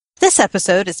This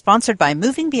episode is sponsored by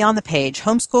Moving Beyond the Page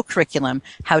Homeschool Curriculum,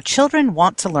 How Children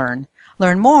Want to Learn.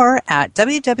 Learn more at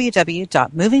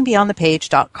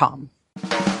www.movingbeyondthepage.com.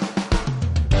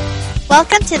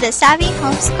 Welcome to the Savvy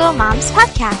Homeschool Moms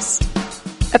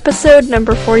Podcast. Episode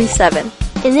number 47.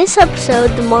 In this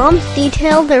episode, the moms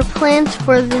detail their plans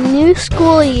for the new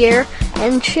school year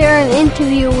and share an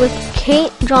interview with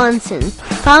Kate Johnson,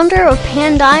 founder of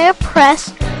Pandia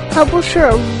Press, publisher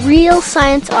of Real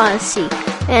Science Odyssey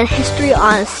and History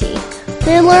Odyssey.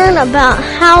 They learn about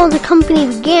how the company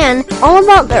began, all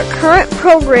about their current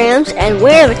programs, and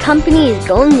where the company is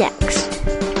going next.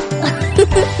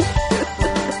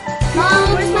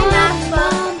 Mom, where's my math?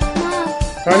 Mom.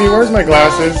 Honey, where's my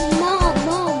glasses?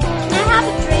 Mom. Can I have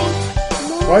a drink?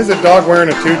 Mom. Why is the dog wearing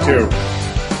a tutu?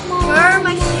 Where are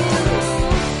my shoes?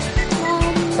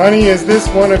 Honey, is this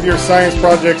one of your science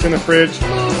projects in the fridge?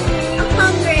 I'm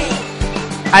hungry.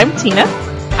 I'm Tina.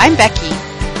 I'm Becky.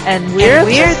 And we're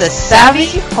the Savvy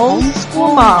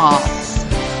Homeschool Moms.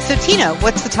 So Tina,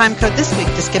 what's the time code this week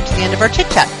to skip to the end of our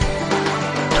chit-chat?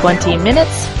 20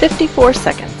 minutes, 54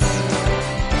 seconds.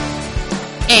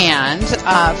 And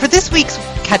for this week's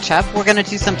catch-up, we're going to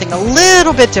do something a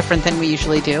little bit different than we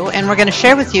usually do, and we're going to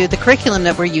share with you the curriculum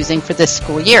that we're using for this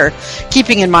school year,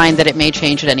 keeping in mind that it may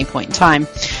change at any point in time.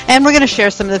 And we're going to share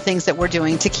some of the things that we're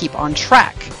doing to keep on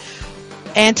track.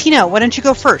 And Tina, why don't you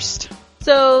go first?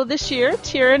 So this year,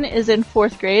 Tyrion is in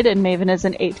 4th grade and Maven is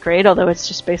in 8th grade, although it's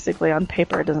just basically on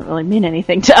paper. It doesn't really mean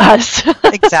anything to us.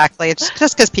 Exactly. It's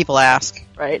just because people ask.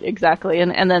 Right, exactly.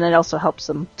 And then it also helps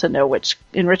them to know which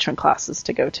enrichment classes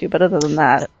to go to. But other than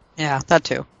that, yeah, that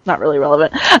too. Not really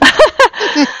relevant.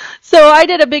 So I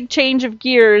did a big change of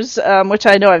gears, which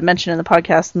I know I've mentioned in the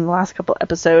podcast in the last couple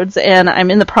episodes, and I'm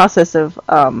in the process of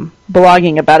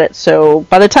blogging about it. So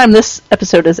by the time this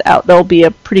episode is out, there'll be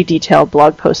a pretty detailed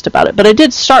blog post about it. But I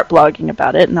did start blogging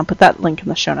about it, and I'll put that link in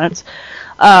the show notes,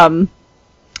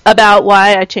 about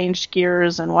why I changed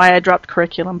gears and why I dropped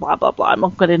curriculum, blah, blah, blah. I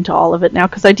won't get into all of it now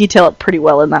because I detail it pretty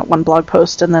well in that one blog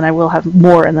post, and then I will have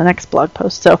more in the next blog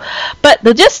post. But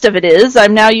the gist of it is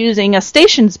I'm now using a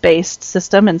stations-based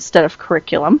system instead of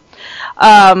curriculum.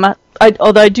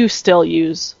 Although I do still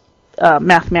use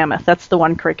Math Mammoth. That's the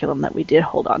one curriculum that we did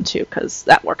hold on to because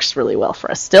that works really well for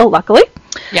us still, luckily.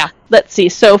 Yeah. Let's see.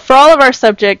 So for all of our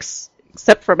subjects,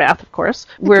 except for math, of course,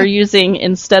 we're using,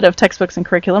 instead of textbooks and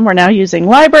curriculum, we're now using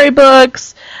library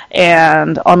books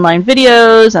and online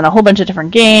videos and a whole bunch of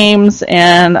different games,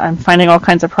 and I'm finding all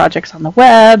kinds of projects on the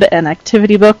web and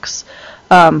activity books,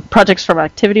 projects from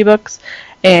activity books,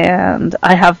 and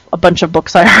I have a bunch of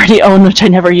books I already own which I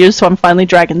never use, so I'm finally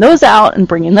dragging those out and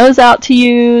bringing those out to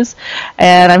use,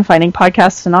 and I'm finding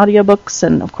podcasts and audiobooks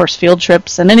and, of course, field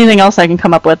trips and anything else I can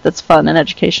come up with that's fun and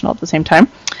educational at the same time.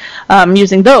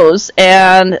 Using those,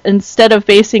 and instead of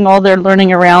basing all their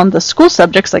learning around the school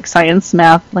subjects like science,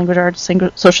 math, language arts,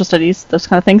 social studies, those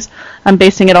kind of things, I'm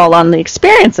basing it all on the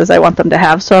experiences I want them to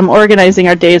have. So I'm organizing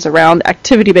our days around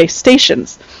activity-based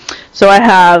stations. So I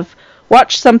have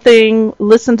watch something,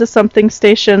 listen to something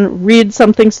station, read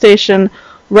something station,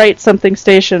 write something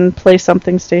station, play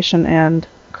something station, and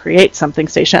create something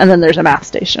station, and then there's a math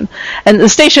station. And the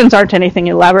stations aren't anything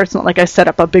elaborate. It's not like I set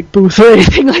up a big booth or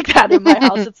anything like that in my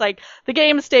house. It's like the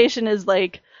game station is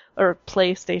like, or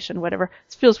PlayStation, whatever.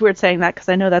 It feels weird saying that because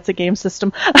I know that's a game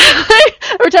system.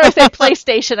 Every time I say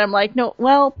PlayStation, I'm like, no,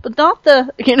 well, but not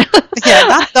the, Yeah, not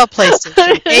the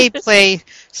PlayStation. A play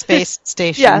space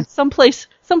station. Yeah, someplace,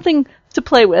 something to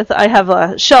play with. I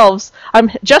have shelves.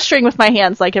 I'm gesturing with my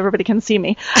hands like everybody can see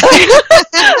me.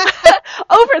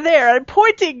 Over there, I'm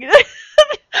pointing.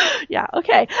 Yeah,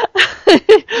 okay.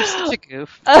 You're such a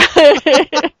goof.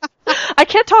 I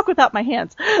can't talk without my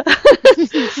hands.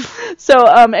 So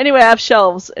anyway, I have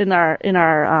shelves in our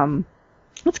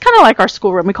it's kind of like our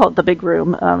schoolroom. We call it the big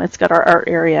room. It's got our art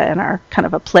area and our kind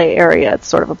of a play area. It's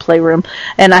sort of a playroom.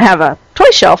 And I have a toy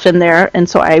shelf in there, and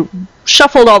so I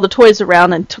shuffled all the toys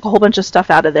around and took a whole bunch of stuff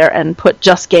out of there and put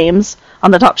just games on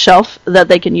the top shelf that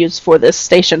they can use for this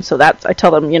station. So that I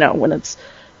tell them,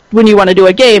 when you want to do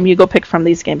a game, you go pick from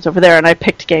these games over there. And I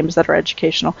picked games that are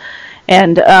educational.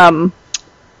 And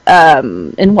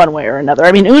in one way or another.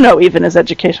 I mean, Uno even is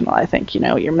educational, I think,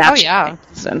 your match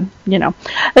games and,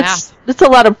 it's a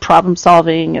lot of problem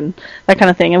solving and that kind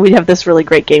of thing. And we have this really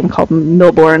great game called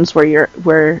Milborns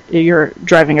where you're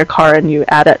driving a car and you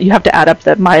have to add up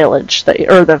the mileage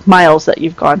or the miles that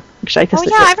you've gone. Actually, I guess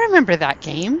I remember that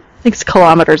game. I think it's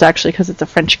kilometers, actually, because it's a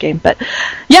French game. But,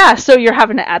 yeah, so you're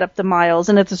having to add up the miles,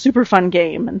 and it's a super fun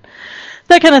game. And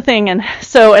that kind of thing. And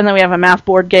then we have a math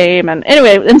board game, and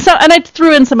anyway, and I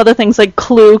threw in some other things like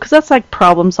Clue, because that's like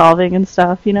problem solving and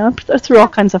stuff, I threw all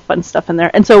kinds of fun stuff in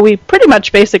there. And so we pretty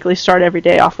much basically start every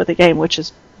day off with a game, which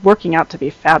is working out to be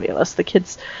fabulous. The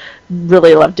kids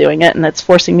really love doing it, and it's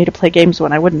forcing me to play games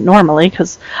when I wouldn't normally,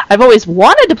 because I've always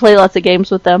wanted to play lots of games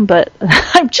with them, but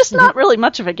I'm just not really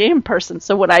much of a game person.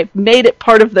 So when I made it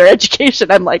part of their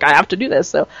education, I'm like, I have to do this.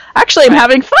 So actually I'm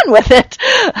having fun with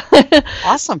it.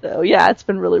 Awesome. So yeah, it's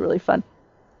been really, really fun.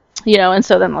 And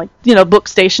so then Book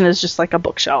Station is just like a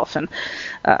bookshelf, and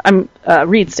I'm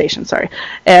Read Station, sorry.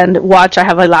 And Watch, I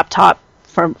have a laptop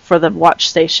for the Watch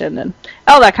Station and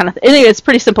all that kind of thing. Anyway, it's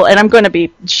pretty simple, and I'm going to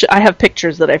be I have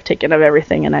pictures that I've taken of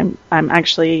everything, and I'm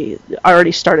actually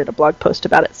already started a blog post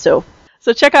about it. So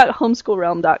check out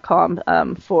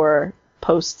homeschoolrealm.com for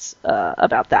posts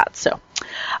about that. So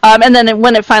and then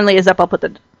when it finally is up, I'll put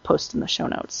the post in the show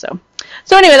notes.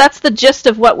 So anyway, that's the gist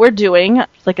of what we're doing.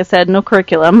 Like I said, no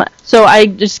curriculum. So I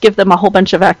just give them a whole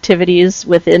bunch of activities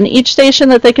within each station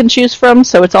that they can choose from.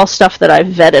 So it's all stuff that I've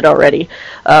vetted already.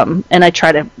 And I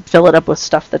try to fill it up with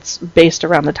stuff that's based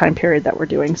around the time period that we're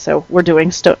doing. So we're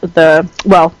doing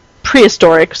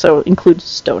prehistoric, so includes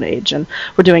Stone Age, and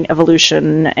we're doing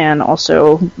evolution, and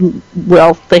also,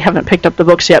 they haven't picked up the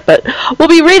books yet, but we'll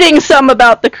be reading some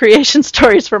about the creation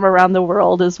stories from around the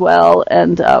world as well,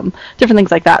 and different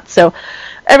things like that. So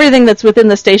everything that's within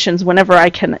the stations, whenever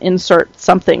I can insert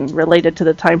something related to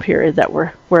the time period that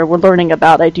where we're learning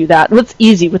about, I do that. And it's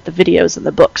easy with the videos and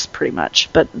the books, pretty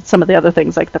much, but some of the other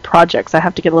things, like the projects, I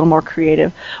have to get a little more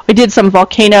creative. We did some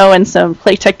volcano and some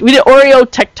we did Oreo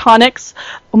tectonics.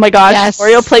 Oh my gosh, yes.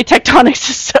 Oreo play tectonics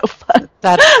is so fun.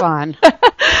 That's fun.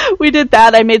 We did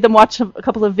that. I made them watch a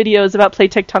couple of videos about play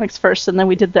tectonics first, and then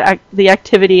we did the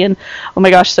activity, and oh my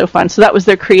gosh, so fun. So that was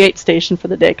their create station for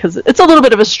the day, because it's a little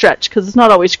bit of a stretch, because it's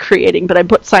not always creating, but I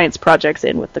put science projects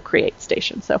in with the create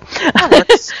station. So that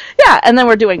works. Yeah, and then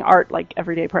we're doing art like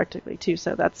every day practically too,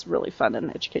 so that's really fun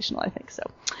and educational, I think. So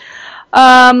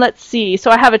let's see.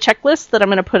 So I have a checklist that I'm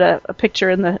going to put a picture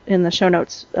in the show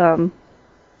notes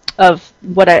of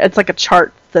it's like a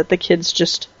chart that the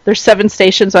kids there's 7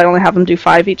 stations, so I only have them do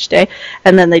 5 each day,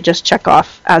 and then they just check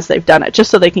off as they've done it,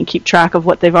 just so they can keep track of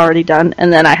what they've already done.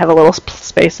 And then I have a little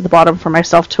space at the bottom for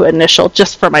myself to initial,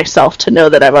 just for myself to know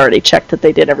that I've already checked that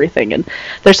they did everything. And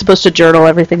they're supposed to journal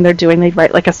everything they're doing. They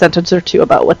write like a sentence or two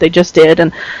about what they just did,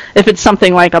 and if it's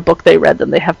something like a book they read,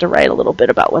 then they have to write a little bit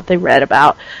about what they read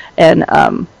about, and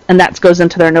that goes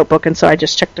into their notebook. And so I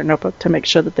just check their notebook to make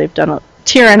sure that they've done it.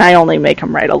 Tira and I only make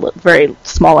them write a very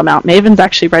small amount. Maven's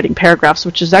actually writing paragraphs,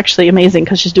 which is actually amazing,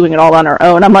 because she's doing it all on her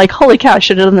own. I'm like, holy cow, I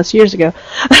should have done this years ago.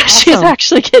 Awesome. She's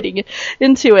actually getting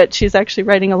into it. She's actually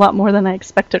writing a lot more than I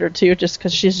expected her to, just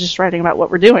because she's just writing about what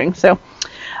we're doing. So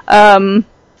then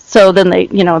they,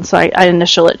 so I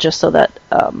initial it just so that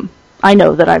I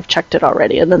know that I've checked it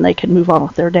already, and then they can move on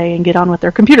with their day and get on with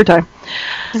their computer time.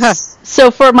 So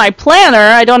for my planner,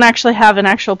 I don't actually have an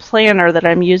actual planner that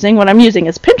I'm using. What I'm using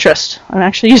is Pinterest. I'm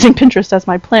actually using Pinterest as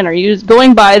my planner,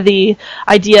 going by the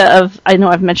idea of, I know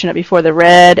I've mentioned it before, the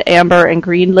red, amber, and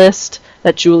green list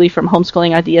that Julie from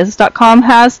homeschoolingideas.com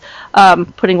has.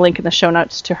 Putting a link in the show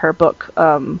notes to her book,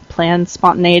 Plan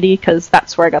Spontaneity, because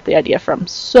that's where I got the idea from.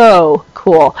 So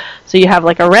cool. So you have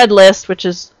like a red list, which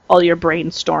is all your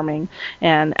brainstorming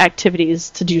and activities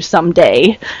to do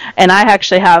someday. And I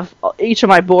actually have each of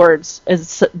my boards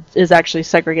is actually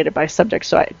segregated by subject.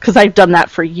 So because I've done that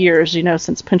for years,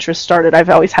 since Pinterest started, I've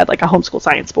always had like a homeschool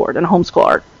science board and a homeschool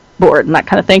art board and that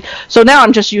kind of thing. So now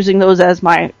I'm just using those as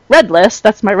my red list.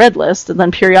 That's my red list. And then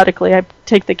periodically I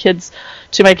take the kids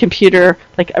to my computer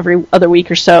like every other week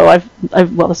or so.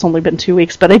 Well, it's only been 2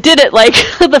 weeks, but I did it like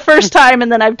the first time,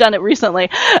 and then I've done it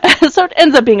recently. So it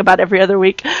ends up being about every other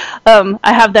week. I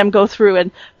have them go through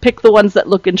and pick the ones that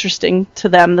look interesting to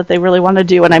them that they really want to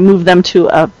do, and I move them to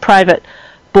a private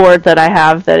board that I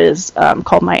have that is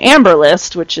called my Amber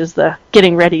List, which is the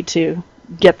getting ready to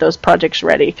get those projects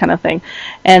ready kind of thing.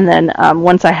 And then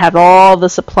once I have all the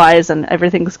supplies and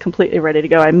everything's completely ready to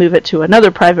go, I move it to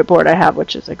another private board I have,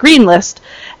 which is a green list,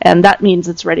 and that means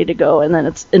it's ready to go, and then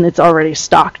it's already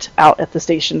stocked out at the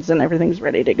stations and everything's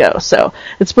ready to go. So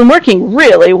it's been working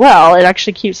really well. It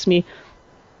actually keeps me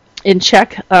in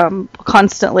check,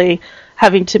 constantly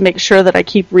having to make sure that I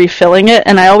keep refilling it,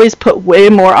 and I always put way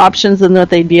more options than what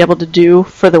they'd be able to do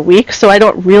for the week, so I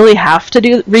don't really have to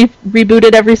reboot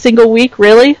it every single week,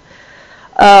 really.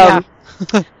 And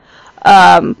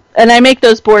I make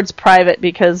those boards private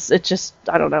because it just,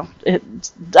 I don't know,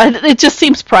 it just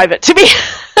seems private to me.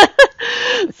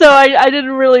 So I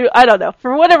didn't really, I don't know.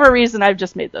 For whatever reason, I've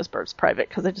just made those boards private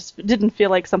because I just didn't feel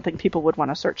like something people would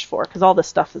want to search for because all this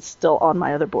stuff is still on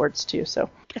my other boards too. So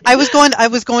I was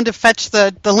going to fetch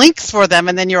the links for them,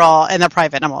 and then and they're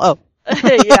private. And I'm all,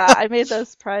 yeah, I made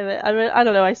those private. I mean, I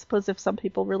don't know. I suppose if some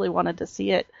people really wanted to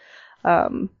see it,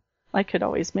 I could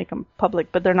always make them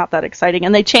public, but they're not that exciting,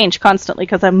 and they change constantly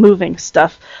because I'm moving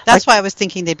stuff. That's why I was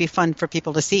thinking they'd be fun for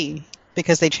people to see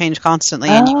because they change constantly.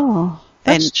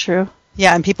 That's true.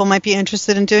 Yeah, and people might be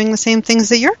interested in doing the same things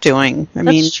that you're doing.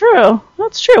 That's true.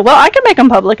 Well, I can make them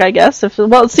public, I guess. Why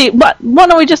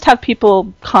don't we just have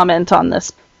people comment on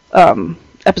this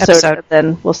episode, and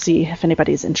then we'll see if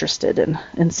anybody's interested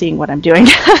in seeing what I'm doing.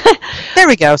 There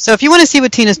we go. So if you want to see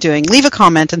what Tina's doing, leave a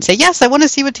comment and say, yes, I want to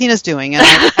see what Tina's doing, and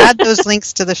I'll add those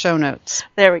links to the show notes.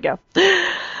 There we go.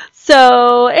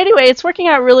 So anyway, it's working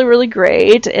out really, really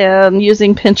great, and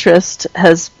using Pinterest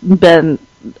has been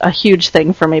a huge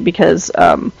thing for me because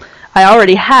I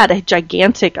already had a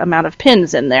gigantic amount of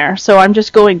pins in there. So I'm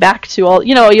just going back to all,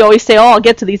 you always say, I'll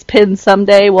get to these pins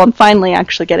someday. Well, I'm finally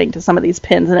actually getting to some of these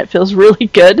pins, and it feels really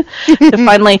good to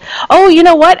finally, you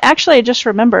know what? Actually, I just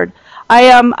remembered.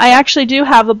 I actually do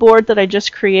have a board that I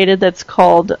just created that's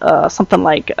called something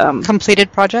like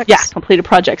Completed Projects? Yeah, Completed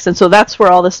Projects. And so that's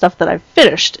where all the stuff that I've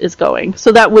finished is going.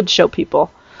 So that would show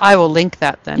people. I will link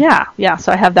that then. Yeah.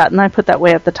 So I have that, and I put that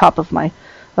way at the top of my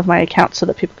account so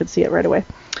that people could see it right away.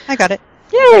 I got it.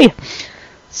 Yay!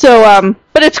 So,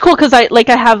 but it's cool because I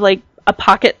have a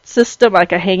pocket system,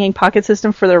 like a hanging pocket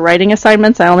system for their writing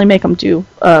assignments. I only make them do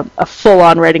a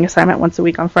full-on writing assignment once a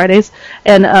week on Fridays,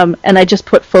 and I just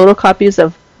put photocopies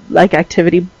of like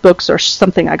activity books or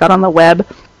something I got on the web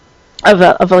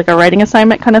of like a writing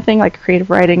assignment kind of thing, like creative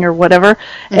writing or whatever.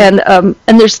 Mm-hmm.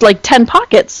 And there's like 10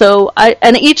 pockets. So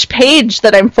and each page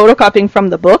that I'm photocopying from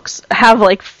the books have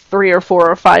like 3 or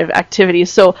 4 or 5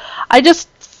 activities. So I just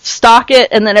stock it,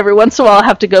 and then every once in a while I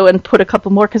have to go and put a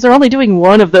couple more because they're only doing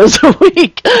one of those a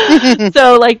week.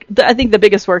 So I think the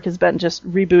biggest work has been just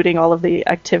rebooting all of the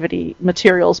activity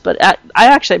materials, but I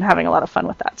actually am having a lot of fun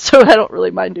with that, so I don't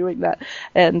really mind doing that.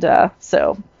 And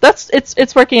so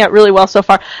it's working out really well so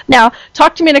far. Now,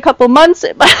 talk to me in a couple months.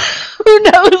 Who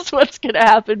knows what's going to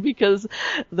happen, because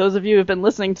those of you who have been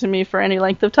listening to me for any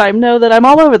length of time know that I'm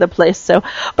all over the place. So,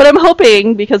 but I'm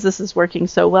hoping, because this is working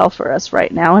so well for us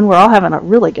right now, and we're all having a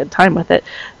really good time with it,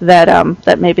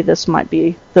 that maybe this might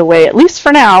be the way, at least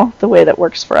for now, the way that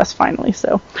works for us finally.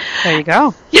 So there you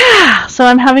go. Yeah, so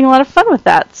I'm having a lot of fun with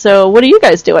that. So what are you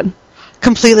guys doing?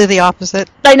 Completely the opposite.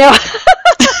 I know.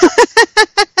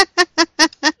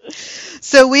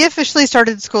 So we officially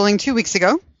started schooling 2 weeks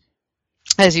ago,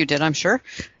 as you did, I'm sure.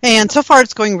 And so far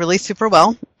it's going really super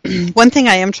well. One thing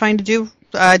I am trying to do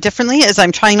differently is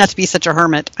I'm trying not to be such a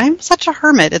hermit. I'm such a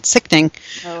hermit. It's sickening.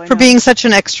 For being such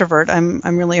an extrovert.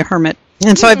 I'm really a hermit.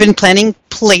 And so I've been planning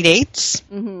play dates.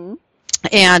 Mm-hmm.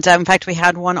 And in fact, we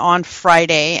had one on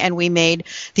Friday, and we made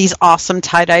these awesome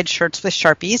tie-dyed shirts with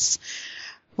Sharpies,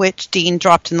 which Dean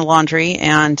dropped in the laundry,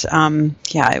 and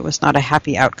it was not a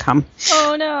happy outcome.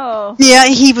 Oh no! Yeah,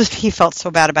 he felt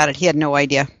so bad about it. He had no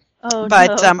idea. Oh,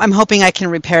 but no. I'm hoping I can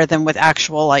repair them with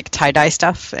actual like tie-dye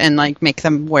stuff and like make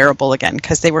them wearable again,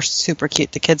 because they were super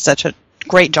cute. The kids did such a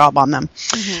great job on them,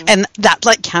 and that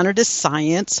like counted as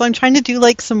science. So I'm trying to do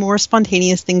like some more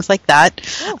spontaneous things like that.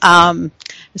 Oh.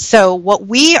 So what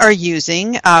we are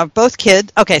using, both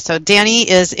kids. Okay, so Danny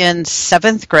is in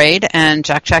 7th grade and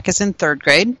Jack is in 3rd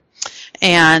grade.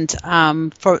 And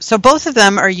so both of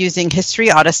them are using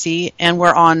History Odyssey, and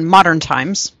we're on Modern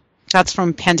Times. That's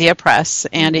from Pandia Press,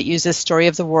 and it uses Story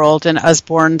of the World and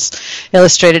Usborne's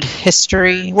Illustrated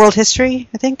World History,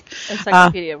 I think.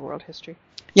 Encyclopedia of World History.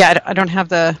 Yeah, I don't have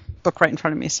the book right in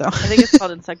front of me, so. I think it's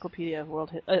called Encyclopedia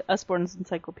of Usborne's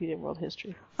Encyclopedia of World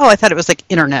History. Oh, I thought it was like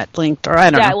internet linked, or I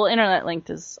don't know. Yeah, well, internet linked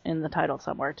is in the title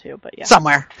somewhere too, but yeah.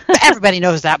 Somewhere. Everybody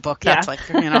knows that book. That's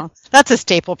that's a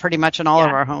staple pretty much in all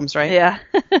of our homes, right? Yeah.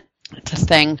 It's a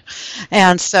thing.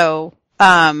 And so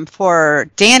for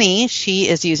Danny, she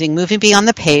is using Moving Beyond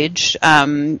the Page,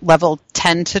 level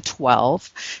 10 to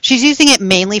 12. She's using it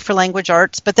mainly for language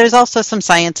arts, but there's also some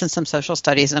science and some social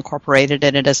studies incorporated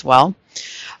in it as well.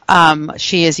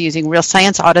 She is using Real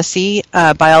Science Odyssey,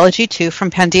 Biology 2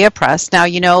 from Pandia Press. Now,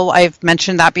 I've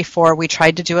mentioned that before. We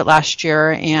tried to do it last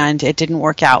year, and it didn't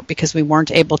work out because we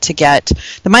weren't able to get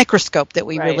the microscope that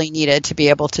we really needed to be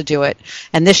able to do it.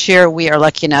 And this year, we are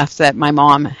lucky enough that my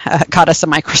mom got us a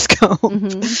microscope,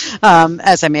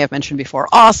 as I may have mentioned before.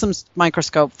 Awesome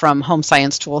microscope from Home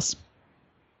Science Tools.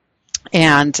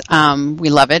 And we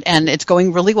love it, and it's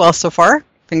going really well so far.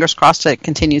 Fingers crossed that it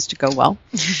continues to go well.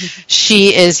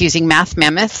 She is using Math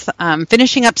Mammoth,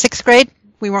 finishing up 6th grade,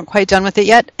 We weren't quite done with it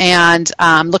yet. And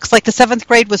looks like the 7th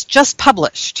grade was just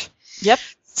published. Yep.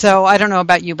 So I don't know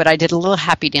about you, but I did a little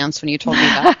happy dance when you told me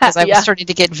that, because I Yeah. was starting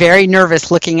to get very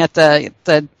nervous looking at the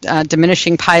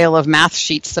diminishing pile of math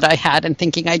sheets that I had and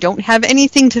thinking I don't have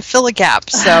anything to fill a gap.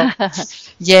 So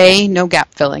yay, no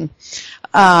gap filling.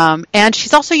 And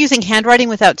she's also using Handwriting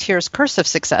Without Tears cursive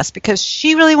success because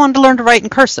she really wanted to learn to write in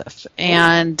cursive.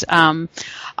 And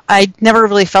I never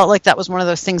really felt like that was one of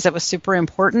those things that was super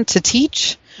important to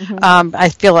teach. Mm-hmm. I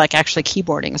feel like actually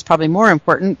keyboarding is probably more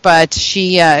important, but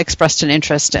she expressed an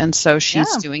interest, and so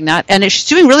she's doing that. And she's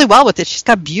doing really well with it. She's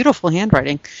got beautiful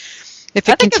handwriting. I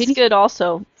think it's good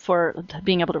also for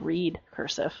being able to read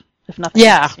cursive, if nothing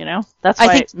else, you know? That's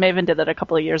why Maven did that a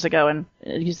couple of years ago and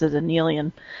uses a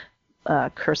Neelian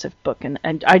cursive book,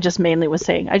 and I just mainly was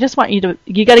saying, I just want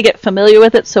you got to get familiar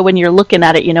with it so when you're looking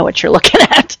at it, you know what you're looking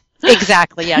at.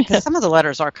 Exactly, yeah, because some of the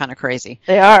letters are kind of crazy.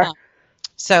 They are.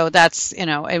 So that's,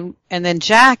 and then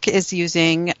Jack is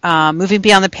using Moving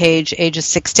Beyond the Page, ages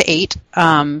 6 to 8,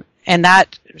 and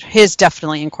his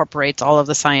definitely incorporates all of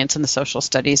the science and the social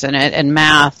studies in it, and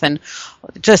math, and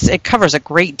just it covers a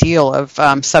great deal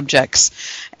of subjects.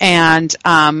 And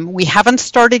we haven't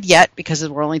started yet because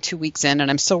we're only 2 weeks in, and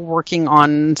I'm still working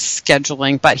on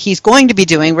scheduling, but he's going to be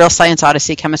doing Real Science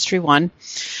Odyssey Chemistry 1,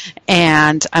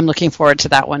 and I'm looking forward to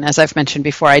that one. As I've mentioned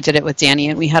before, I did it with Danny,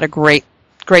 and we had a great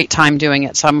time doing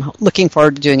it, so I'm looking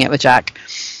forward to doing it with Jack.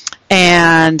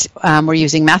 And we're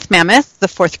using Math Mammoth, the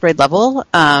 4th grade level.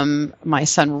 My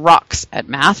son rocks at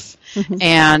math,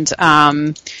 and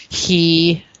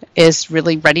he is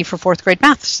really ready for 4th grade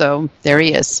math, so there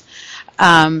he is.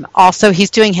 Also, he's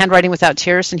doing Handwriting Without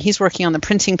Tears, and he's working on the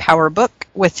Printing Power book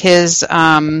with his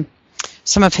some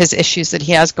of his issues that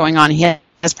he has going on. He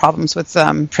has problems with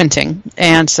printing,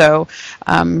 and so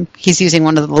he's using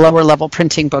one of the lower level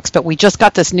printing books. But we just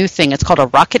got this new thing. It's called a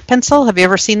rocket pencil. Have you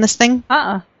ever seen this thing?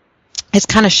 It's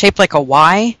kind of shaped like a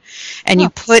Y, and you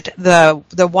put the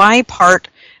Y part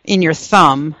in your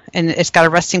thumb, and it's got a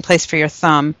resting place for your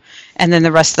thumb, and then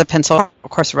the rest of the pencil, of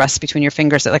course, rests between your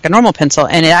fingers like a normal pencil,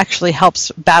 and it actually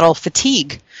helps battle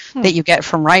fatigue that you get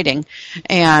from writing.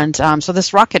 And so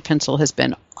this rocket pencil has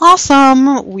been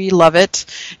awesome. We love it,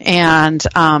 and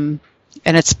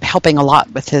it's helping a lot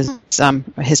with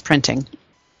his printing.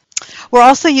 We're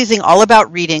also using All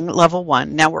About Reading Level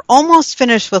 1. Now, we're almost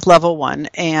finished with Level 1,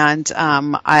 and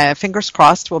fingers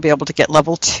crossed we'll be able to get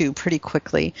Level 2 pretty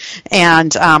quickly.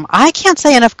 And I can't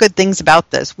say enough good things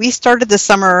about this. We started this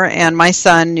summer, and my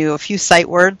son knew a few sight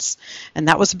words, and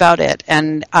that was about it.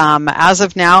 And as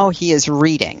of now, he is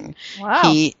reading. Wow.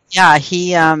 The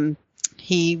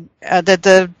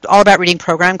All About Reading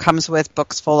program comes with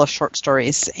books full of short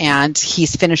stories, and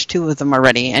he's finished 2 of them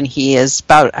already, and he is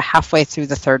about halfway through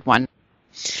the 3rd one.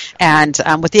 And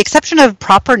with the exception of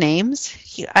proper names,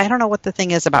 I don't know what the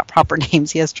thing is about proper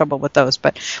names. He has trouble with those,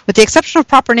 but with the exception of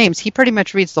proper names, he pretty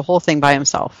much reads the whole thing by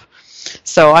himself.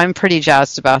 So I'm pretty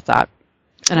jazzed about that.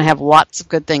 And I have lots of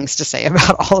good things to say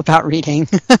about All About Reading.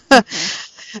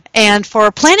 And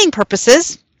for planning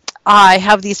purposes, I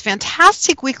have these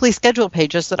fantastic weekly schedule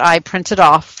pages that I printed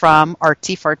off from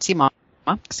Artsy Fartsy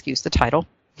Mama, excuse the title.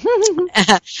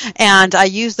 And I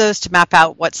use those to map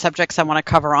out what subjects I want to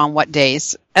cover on what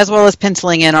days, as well as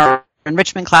penciling in our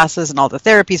enrichment classes and all the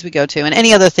therapies we go to and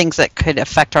any other things that could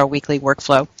affect our weekly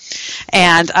workflow.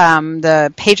 And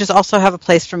the pages also have a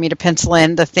place for me to pencil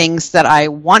in the things that I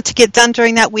want to get done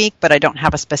during that week, but I don't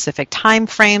have a specific time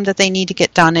frame that they need to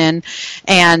get done in.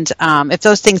 And if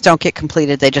those things don't get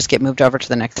completed, they just get moved over to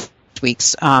the next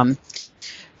week's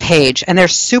page. And they're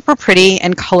super pretty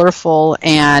and colorful,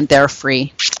 and they're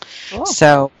free. Cool.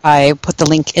 So I put the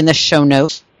link in the show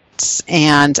notes.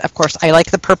 And of course, I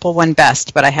like the purple one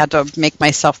best, but I had to make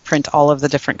myself print all of the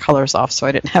different colors off, so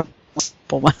I didn't have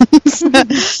multiple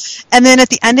ones. And then at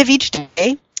the end of each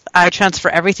day, I transfer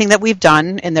everything that we've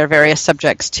done in their various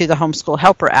subjects to the Homeschool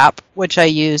Helper app, which I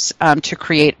use to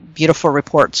create beautiful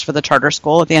reports for the charter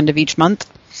school at the end of each month.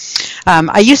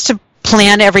 I used to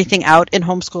plan everything out in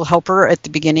Homeschool Helper at the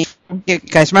beginning. You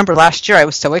guys remember last year I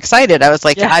was so excited. I was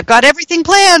like, I've got everything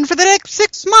planned for the next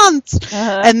 6 months.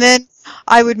 And then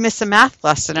I would miss a math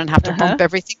lesson and have to bump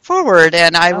everything forward,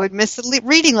 and I would miss a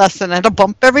reading lesson and have to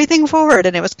bump everything forward,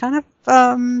 and it was kind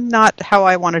of not how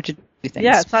I wanted to do things.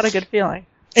 Yeah, it's not a good feeling.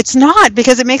 It's not,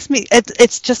 because it makes me,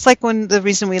 it's just like the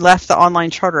reason we left the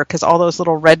online charter, because all those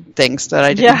little red things that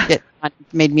I didn't get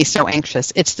made me so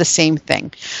anxious. It's the same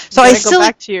thing. So I still go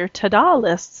back to your ta-da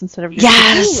lists instead of your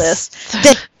to-do lists.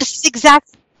 That's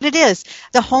exactly what it is.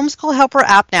 The Homeschool Helper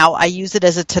app now, I use it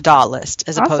as a ta-da list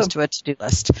as opposed to a to-do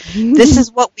list. This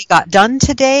is what we got done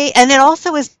today, and it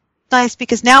also is nice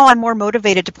because now I'm more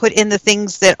motivated to put in the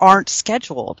things that aren't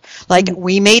scheduled. Like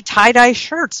we made tie-dye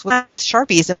shirts with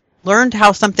Sharpies and learned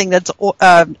how something that's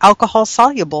alcohol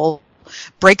soluble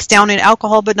breaks down in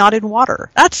alcohol but not in water.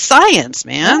 That's science,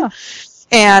 man. Yeah.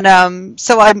 And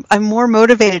so I'm more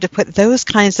motivated to put those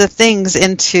kinds of things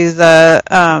into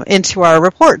into our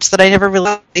reports that I never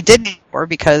really did before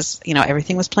because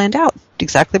everything was planned out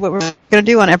exactly what we're going to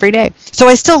do on every day. So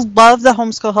I still love the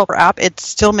Homeschool Helper app. It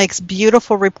still makes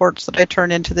beautiful reports that I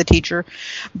turn into the teacher,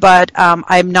 but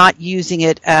I'm not using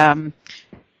it to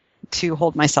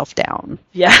hold myself down.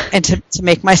 Yeah, and to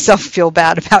make myself feel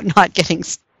bad about not getting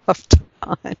stuff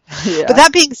done. Yeah. But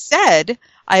that being said,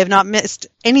 I have not missed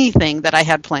anything that I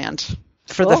had planned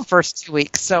for the first 2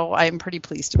 weeks, so I'm pretty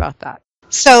pleased about that.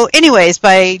 So anyways,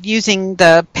 by using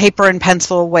the paper and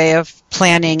pencil way of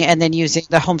planning and then using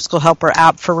the Homeschool Helper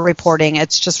app for reporting,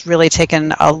 it's just really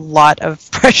taken a lot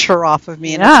of pressure off of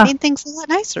me and it's made things a lot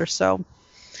nicer. So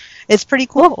it's pretty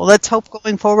cool. Let's hope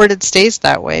going forward it stays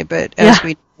that way, but as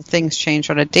we know, things change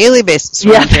on a daily basis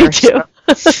around here. They do.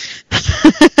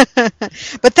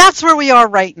 But that's where we are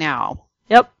right now.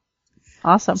 Yep.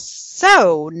 Awesome.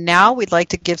 So now we'd like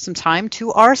to give some time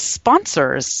to our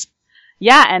sponsors.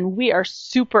 Yeah, and we are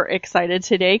super excited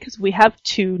today because we have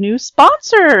 2 new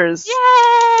sponsors. Yay!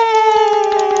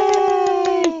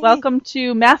 Welcome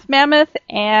to Math Mammoth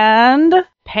and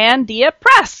Pandia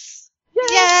Press.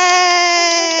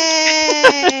 Yay!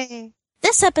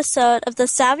 This episode of the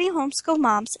Savvy Homeschool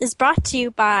Moms is brought to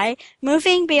you by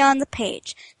Moving Beyond the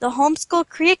Page, the homeschool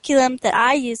curriculum that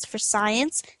I use for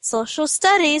science, social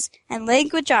studies, and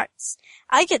language arts.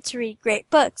 I get to read great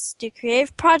books, do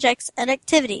creative projects and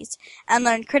activities, and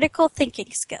learn critical thinking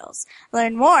skills.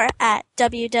 Learn more at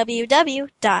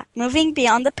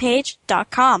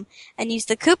www.movingbeyondthepage.com and use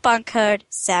the coupon code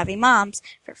SAVVYMOMS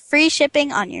for free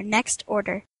shipping on your next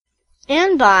order.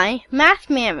 And by Math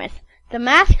Mammoth, the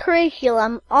math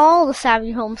curriculum all the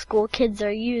Savvy Homeschool kids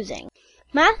are using.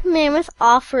 Math Mammoth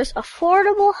offers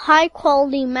affordable,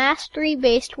 high-quality,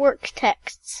 mastery-based work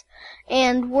texts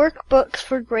and workbooks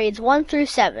for grades 1 through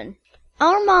 7.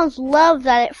 Our moms love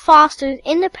that it fosters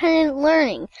independent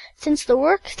learning, since the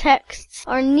work texts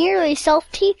are nearly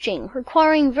self-teaching,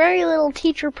 requiring very little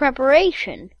teacher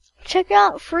preparation. Check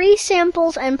out free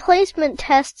samples and placement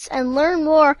tests and learn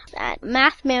more at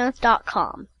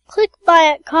mathmammoth.com. Click Buy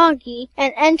at Kagi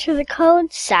and enter the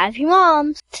code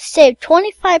SAVVYMOMS to save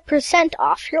 25%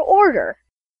 off your order.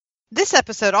 This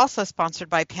episode also sponsored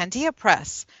by Pandia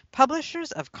Press,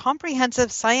 publishers of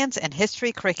comprehensive science and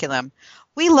history curriculum.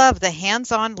 We love the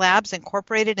hands-on labs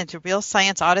incorporated into Real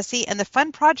Science Odyssey and the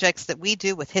fun projects that we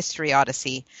do with History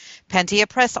Odyssey. Pandia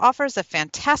Press offers a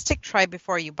fantastic try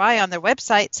before you buy on their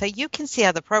website so you can see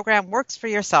how the program works for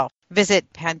yourself.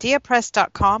 Visit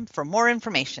pandiapress.com for more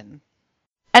information.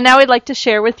 And now we'd like to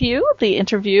share with you the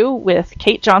interview with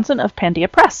Kate Johnson of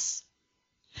Pandia Press.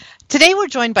 Today we're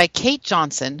joined by Kate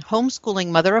Johnson,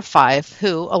 homeschooling mother of 5,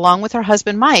 who, along with her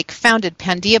husband Mike, founded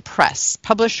Pandia Press,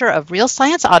 publisher of Real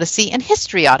Science Odyssey and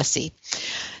History Odyssey.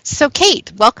 So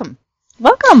Kate, welcome.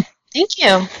 Welcome. Thank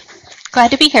you.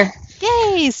 Glad to be here.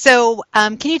 Yay! So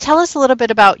can you tell us a little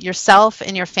bit about yourself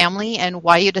and your family and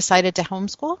why you decided to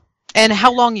homeschool? And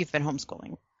how long you've been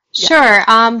homeschooling? Sure.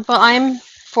 Well, I'm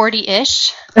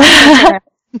 40-ish.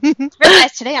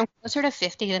 Realized today I'm closer to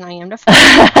 50 than I am to 40.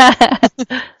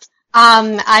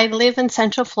 I live in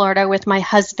Central Florida with my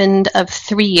husband of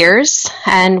 3 years,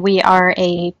 and we are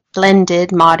a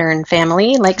blended modern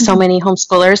family, like so many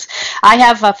homeschoolers. I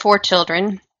have 4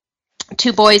 children,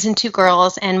 2 boys and 2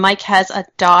 girls, and Mike has a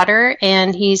daughter,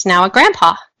 and he's now a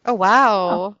grandpa. Oh,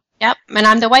 wow. Yep, and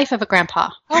I'm the wife of a grandpa.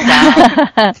 Oh,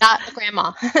 wow. Not the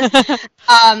grandma.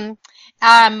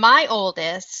 My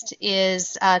oldest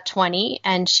is 20,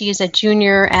 and she is a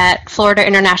junior at Florida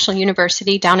International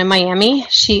University down in Miami.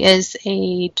 She is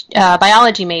a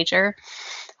biology major,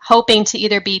 hoping to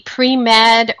either be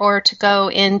pre-med or to go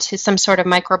into some sort of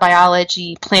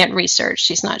microbiology plant research.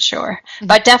 She's not sure,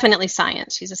 but definitely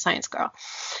science. She's a science girl.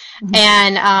 Mm-hmm.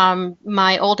 And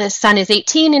my oldest son is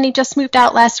 18, and he just moved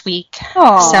out last week.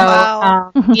 Oh, so,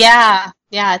 wow.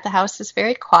 Yeah, the house is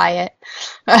very quiet.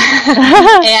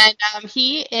 And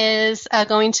he is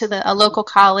going to a local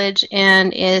college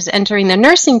and is entering the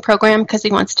nursing program because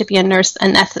he wants to be a nurse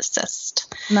anesthetist.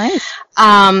 Nice.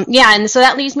 And so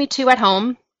that leaves me 2 at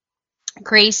home.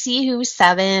 Gracie, who's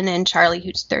 7, and Charlie,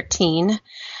 who's 13.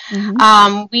 Mm-hmm.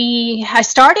 I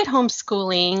started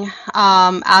homeschooling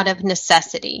out of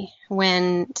necessity.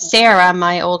 When Sarah,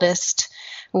 my oldest,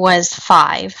 was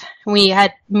 5, we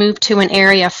had moved to an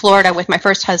area of Florida with my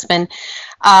first husband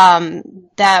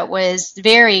that was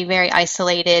very, very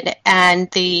isolated, and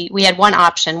we had one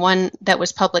option, one that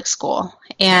was public school,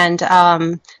 and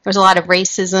there was a lot of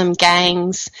racism,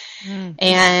 gangs,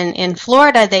 and in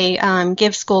Florida they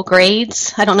give school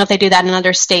grades. I don't know if they do that in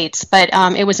other states, but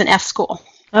it was an F school.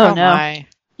 Oh, no. My.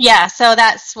 Yeah, so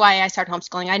that's why I started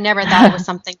homeschooling. I never thought it was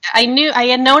something that I knew. I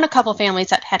had known a couple families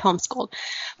that had homeschooled,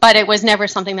 but it was never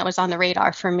something that was on the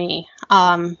radar for me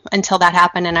until that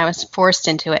happened and I was forced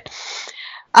into it.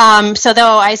 So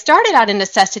though I started out of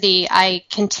necessity, I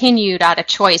continued out of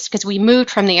choice because we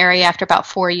moved from the area after about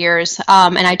 4 years,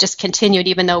 and I just continued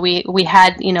even though we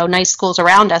had, nice schools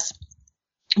around us,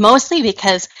 mostly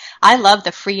because I love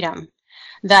the freedom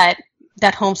that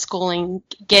homeschooling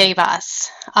gave us.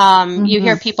 You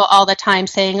hear people all the time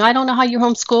saying, I don't know how you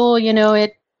homeschool,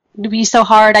 it'd be so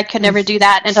hard, I could never do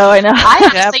that. And I know.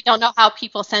 I honestly don't know how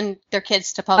people send their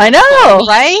kids to public I know, school.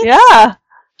 right? Yeah.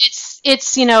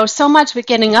 It's so much with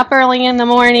getting up early in the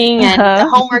morning and the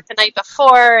homework the night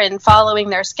before and following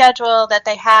their schedule that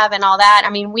they have and all that. I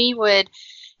mean, we would,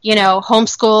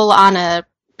 homeschool on a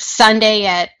Sunday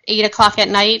at 8:00 at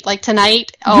night, like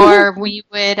tonight, or we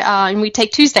would, and we'd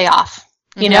take Tuesday off,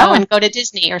 and go to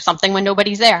Disney or something when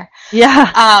nobody's there.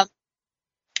 Yeah.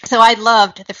 So I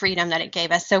loved the freedom that it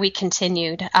gave us. So we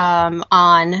continued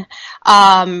on.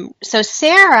 So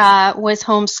Sarah was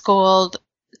homeschooled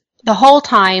the whole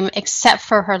time except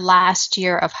for her last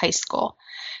year of high school.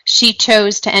 She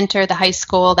chose to enter the high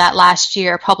school that last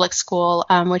year, public school,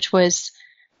 which was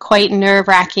quite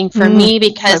nerve-wracking for me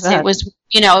because it was,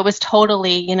 it was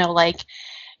totally,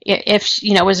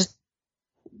 it was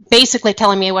basically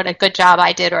telling me what a good job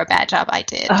I did or a bad job I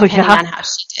did, depending on how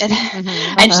she did.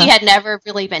 And she had never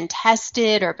really been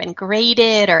tested or been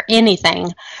graded or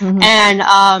anything.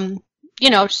 And,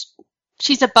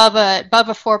 she's above a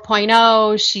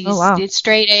 4.0. She's did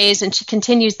straight A's, and she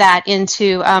continues that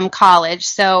into college.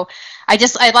 So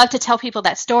I love to tell people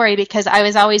that story because I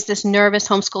was always this nervous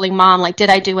homeschooling mom. Like,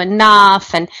 did I do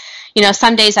enough? And,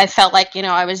 some days I felt like,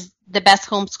 I was the best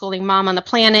homeschooling mom on the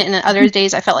planet, and then other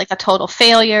days I felt like a total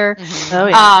failure.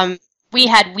 We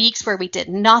had weeks where we did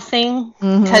nothing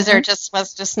because there just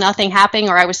was nothing happening,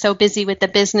 or I was so busy with the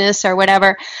business or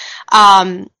whatever.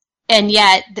 And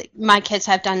yet, my kids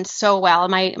have done so well.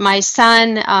 My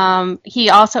son, he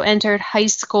also entered high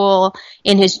school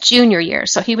in his junior year.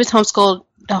 So he was homeschooled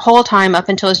the whole time up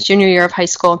until his junior year of high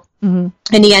school. And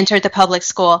he entered the public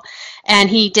school.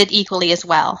 And he did equally as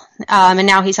well. And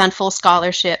now he's on full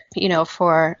scholarship,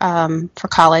 for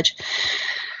college.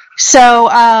 So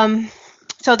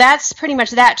that's pretty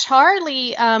much that.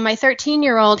 Charlie, my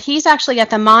 13-year-old, he's actually at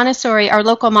the our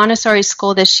local Montessori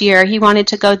school this year. He wanted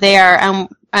to go there.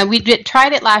 We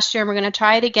tried it last year, and we're going to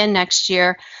try it again next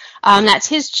year. That's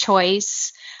his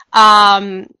choice.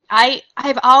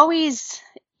 I've always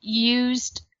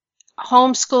used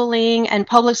homeschooling and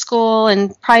public school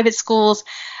and private schools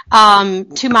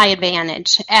to my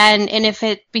advantage. And if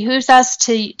it behooves us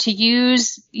to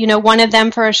use, one of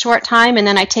them for a short time and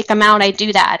then I take them out, I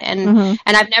do that. And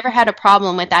I've never had a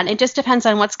problem with that. It just depends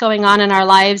on what's going on in our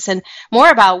lives and more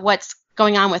about what's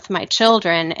going on with my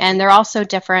children. And they're all so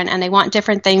different and they want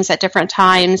different things at different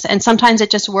times. And sometimes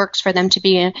it just works for them to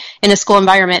be in a school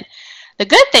environment. The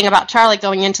good thing about Charlie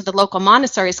going into the local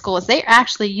Montessori school is they're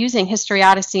actually using History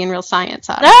Odyssey and Real Science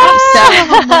Odyssey.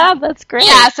 So, that's great.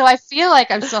 Yeah, so I feel like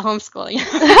I'm still homeschooling.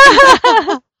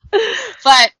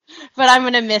 but I'm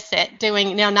going to miss it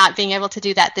not being able to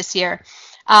do that this year.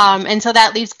 And so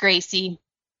that leaves Gracie,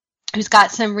 who's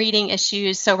got some reading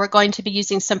issues. So we're going to be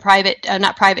using some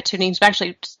not private tutoring, but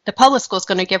actually the public school is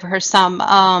going to give her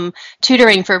some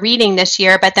tutoring for reading this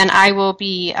year, but then I will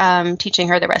be teaching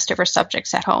her the rest of her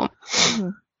subjects at home.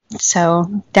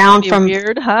 So down from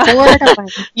weird, huh? 4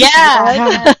 to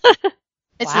yeah.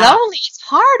 It's lonely. It's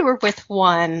hard. We're with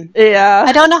one. Yeah.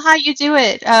 I don't know how you do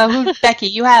it.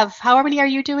 Becky, how many are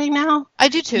you doing now? I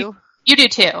do 2. You do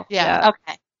 2? Yeah.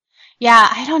 Okay. Yeah,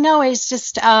 I don't know. It's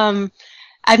just,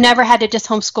 I've never had to just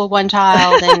homeschool one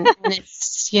child, and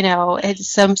it's,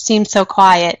 it seems so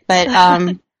quiet, but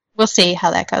we'll see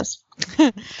how that goes.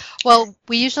 Well,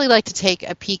 we usually like to take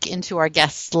a peek into our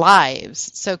guests'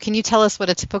 lives. So can you tell us what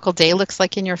a typical day looks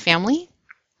like in your family?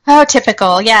 Oh,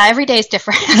 typical. Yeah, every day is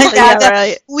different.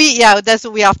 Right. That's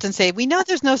what we often say. We know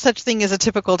there's no such thing as a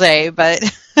typical day, but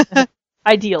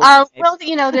Ideal. Well,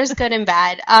 there's good and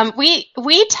bad.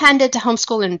 We tended to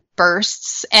homeschool in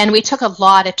bursts, and we took a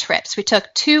lot of trips. We took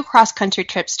 2 cross-country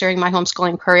trips during my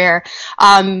homeschooling career.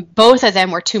 Both of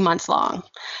them were 2 months long.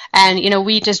 And,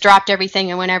 we just dropped everything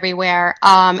and went everywhere.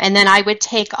 And then I would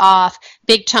take off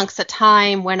big chunks of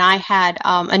time when I had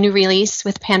a new release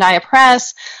with Pandia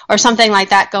Press or something like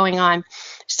that going on.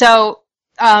 So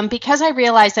because I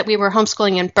realized that we were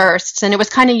homeschooling in bursts and it was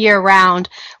kind of year-round,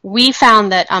 we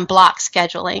found that block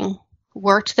scheduling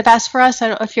worked the best for us. I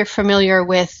don't know if you're familiar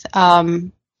with,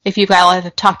 if you guys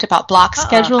have talked about block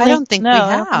scheduling. I don't think we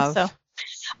have. I don't think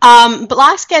so.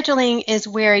 Block scheduling is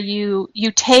where you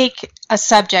take a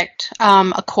subject,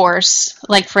 a course,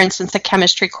 like for instance, a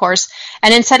chemistry course,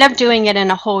 and instead of doing it in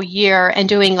a whole year and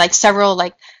doing like several,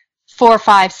 like 4 or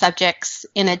 5 subjects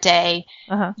in a day,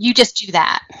 you just do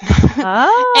that.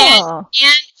 Oh.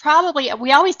 and probably,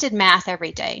 we always did math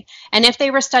every day. And if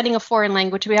they were studying a foreign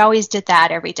language, we always did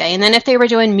that every day. And then if they were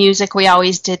doing music, we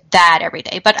always did that every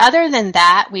day. But other than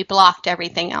that, we blocked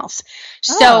everything else.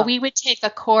 So we would take a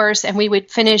course and we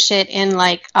would finish it in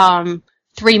like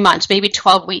 3 months, maybe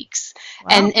 12 weeks,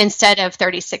 and instead of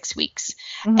 36 weeks.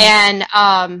 And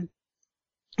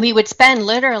we would spend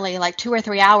literally like 2 or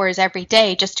 3 hours every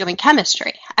day just doing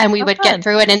chemistry, and we would get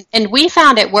through it. And we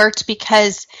found it worked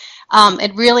because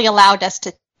it really allowed us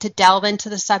to delve into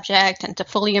the subject and to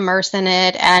fully immerse in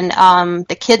it. And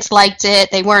the kids liked it.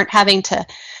 They weren't having to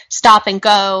stop and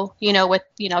go, with,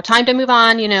 time to move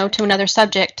on, to another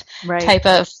subject type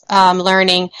of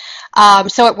learning.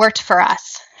 So it worked for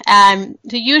us. So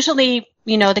usually,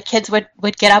 the kids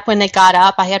would get up when they got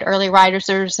up. I had early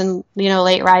risers and,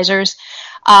 late risers.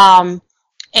 And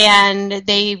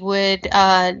they would,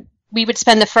 we would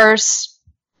spend the first,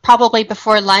 probably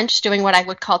before lunch, doing what I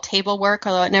would call table work,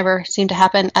 although it never seemed to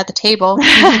happen at the table.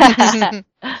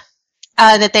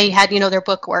 That they had, their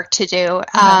book work to do.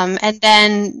 And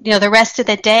then, the rest of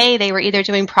the day, they were either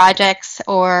doing projects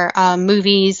or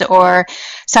movies or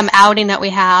some outing that we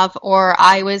have, or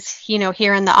I was,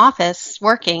 here in the office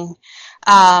working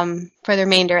for the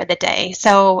remainder of the day.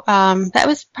 So that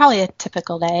was probably a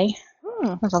typical day.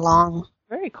 It was a long.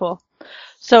 Very cool.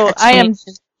 So I am.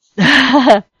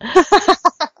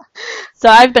 So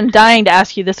I've been dying to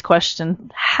ask you this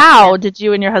question. How did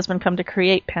you and your husband come to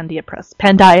create Pandia Press?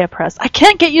 Pandia Press. I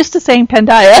can't get used to saying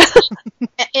Pandia.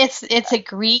 It's a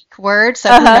Greek word, so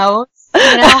who knows?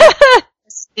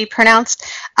 It's to be pronounced.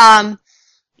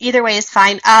 Either way is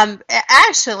fine.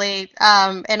 Actually,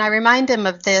 and I remind him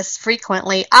of this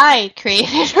frequently, I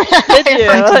created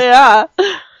Yeah.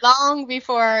 long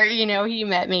before, he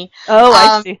met me. Oh,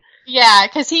 I see. Yeah,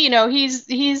 because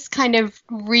he's kind of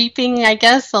reaping, I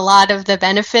guess, a lot of the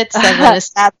benefits of an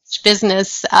established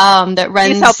business that runs.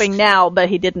 He's helping now, but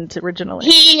he didn't originally.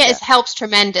 He helps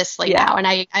tremendously now, and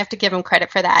I have to give him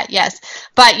credit for that. Yes,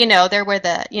 but there were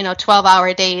the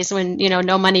 12-hour days when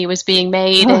no money was being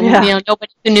made, and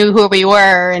nobody knew who we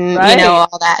were, and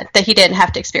all that he didn't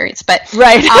have to experience. But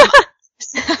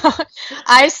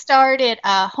I started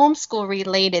a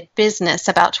homeschool-related business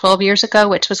about 12 years ago,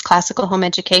 which was Classical Home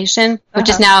Education, which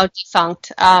is now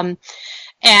defunct. And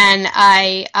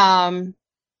I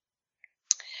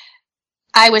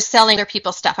was selling other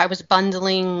people's stuff. I was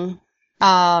bundling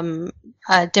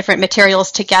different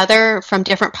materials together from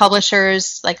different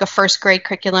publishers, like a first grade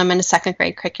curriculum and a second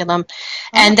grade curriculum,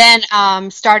 and then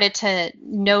started to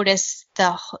notice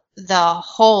the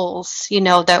holes,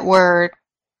 that were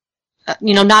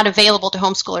not available to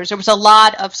homeschoolers. There was a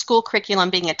lot of school curriculum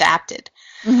being adapted.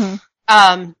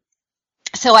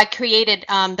 So I created,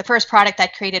 the first product I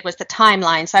created was the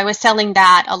timeline. So I was selling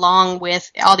that along with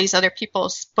all these other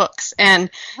people's books. And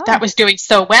that was doing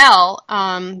so well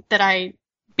that I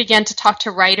began to talk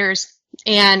to writers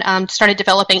and started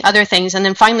developing other things, and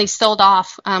then finally sold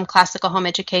off Classical Home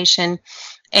Education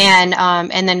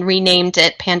and then renamed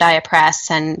it Pandia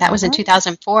Press, and that was in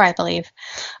 2004, I believe.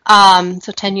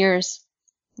 So 10 years.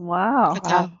 Wow.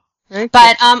 Very cool.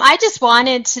 But I just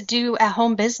wanted to do a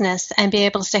home business and be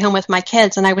able to stay home with my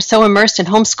kids, and I was so immersed in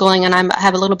homeschooling, and I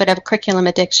have a little bit of a curriculum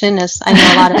addiction, as I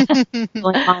know a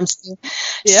lot of moms do.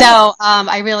 Yeah. So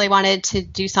I really wanted to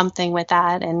do something with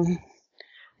that. And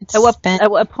at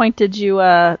what point did you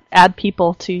add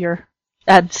people to your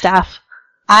staff?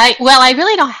 I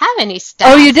really don't have any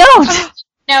staff. Oh, you don't?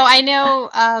 No, I know.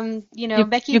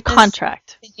 Becky. You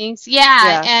contract. Things.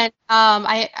 Yeah,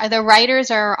 and the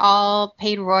writers are all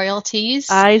paid royalties.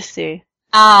 I see.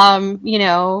 I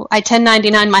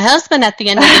 1099 my husband at the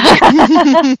end of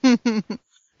the year.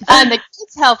 The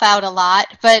kids help out a lot,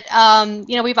 but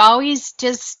we've always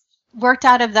just worked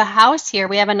out of the house here.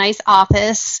 We have a nice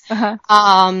office,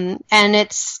 and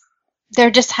it's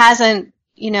there just hasn't,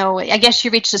 I guess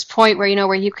you reach this point where,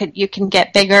 where you can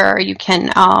get bigger, or you can,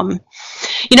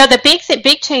 the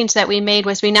big change that we made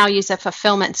was we now use a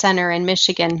fulfillment center in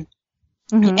Michigan.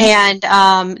 Mm-hmm. And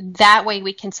that way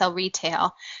we can sell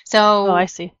retail. So, I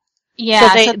see.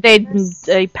 Yeah, so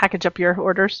they package up your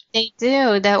orders. They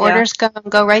do. The orders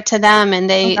go right to them, and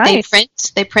they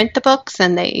print the books,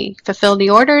 and they fulfill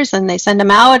the orders, and they send them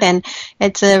out, and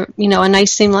it's a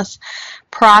nice seamless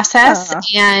process,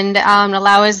 and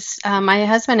allows my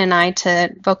husband and I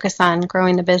to focus on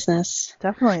growing the business.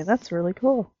 Definitely, that's really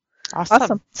cool.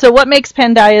 Awesome. So, what makes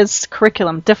Pandaya's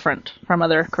curriculum different from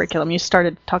other curriculum? You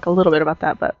started to talk a little bit about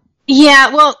that, but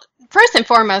yeah, well. First and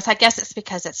foremost, I guess it's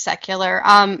because it's secular.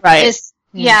 Right.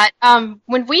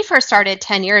 When we first started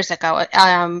 10 years ago,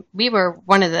 we were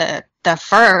one of the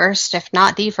first, if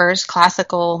not the first,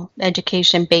 classical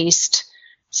education-based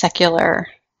secular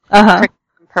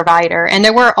provider. And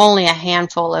there were only a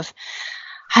handful of,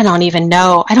 I don't even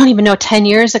know 10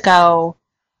 years ago,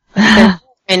 there were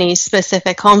any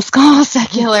specific homeschool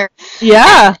secular.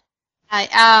 Yeah.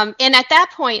 And at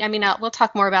that point, we'll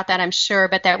talk more about that, I'm sure,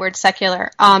 but that word secular,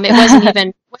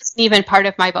 it wasn't even part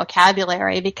of my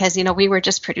vocabulary, because, we were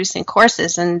just producing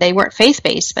courses, and they weren't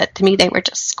faith-based, but to me, they were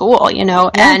just school, Yeah.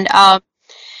 And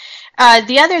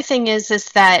the other thing is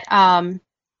that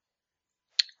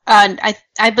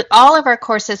all of our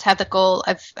courses have the goal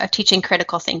of teaching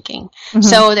critical thinking. Mm-hmm.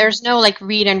 So there's no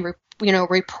read and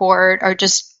report, or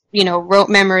just rote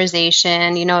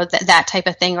memorization, that type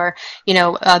of thing, or,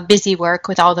 busy work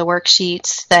with all the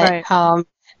worksheets that,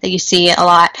 that you see a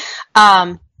lot.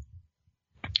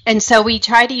 And so we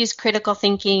try to use critical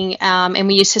thinking, and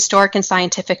we use historic and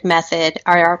scientific method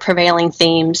are our prevailing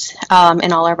themes,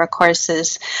 in all of our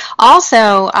courses.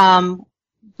 Also,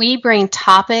 we bring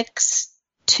topics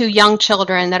to young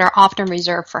children that are often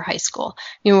reserved for high school.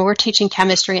 We're teaching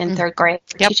chemistry in third grade,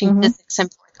 we're teaching physics in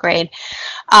grade.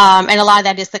 And a lot of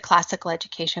that is the classical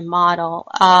education model.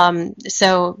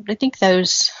 So I think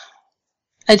those,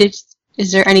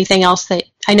 is there anything else that,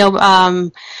 I know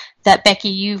that Becky,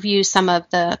 you've used some of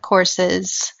the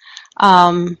courses.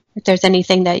 If there's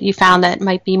anything that you found that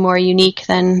might be more unique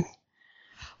than...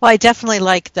 Well, I definitely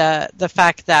like the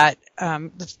fact that,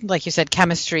 like you said,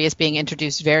 chemistry is being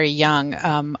introduced very young.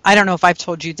 I don't know if I've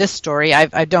told you this story.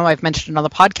 I know I've mentioned it on the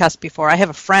podcast before. I have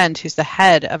a friend who's the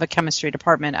head of a chemistry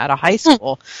department at a high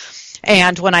school.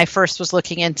 And when I first was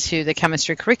looking into the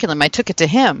chemistry curriculum, I took it to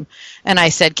him, and I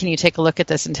said, can you take a look at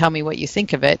this and tell me what you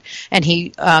think of it? And he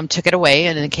took it away,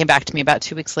 and then came back to me about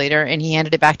 2 weeks later, and he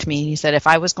handed it back to me, and he said, if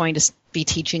I was going to be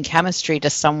teaching chemistry to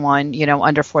someone,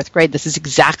 under fourth grade, this is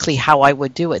exactly how I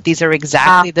would do it. These are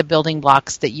exactly the building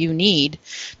blocks that you need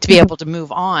to be able to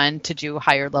move on to do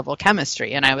higher level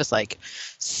chemistry. And I was like,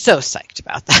 so psyched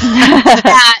about that.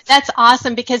 Yeah, that's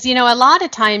awesome, because, a lot of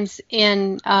times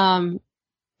in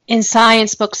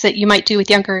science books that you might do with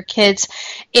younger kids,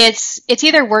 it's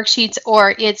either worksheets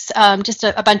or it's just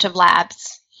a bunch of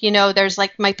labs. There's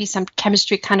might be some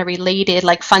chemistry kind of related,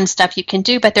 fun stuff you can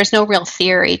do, but there's no real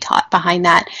theory taught behind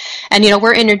that. And,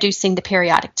 we're introducing the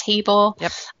periodic table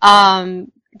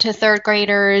to third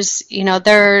graders.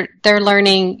 They're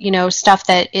learning, stuff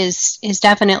that is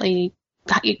definitely,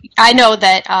 I know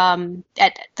that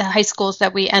at the high schools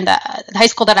that the high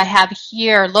school that I have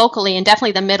here locally, and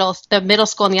definitely the middle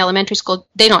school and the elementary school,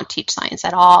 they don't teach science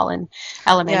at all in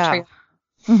elementary.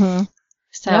 Yeah. Mm-hmm.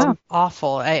 So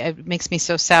awful. It makes me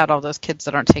so sad, all those kids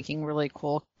that aren't taking really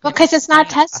cool. Well, because it's not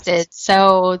tested,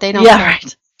 so they don't. Yeah,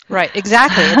 right.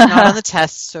 Exactly. It's not on the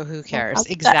test, so who cares?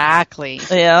 Exactly.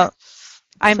 Yeah.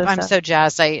 I'm so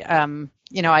jazzed.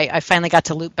 I finally got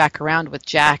to loop back around with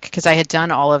Jack, because I had done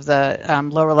all of the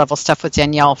lower level stuff with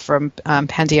Danielle from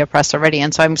Pandaya Press already.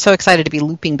 And so I'm so excited to be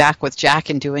looping back with Jack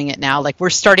and doing it now.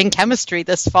 We're starting chemistry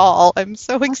this fall. I'm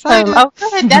so excited. Oh,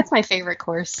 good. That's my favorite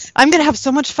course. I'm going to have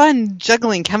so much fun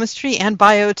juggling chemistry and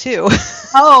bio too.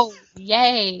 Oh,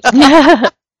 yay.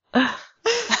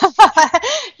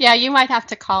 Yeah, you might have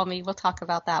to call me. We'll talk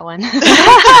about that one.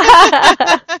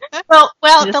 Well,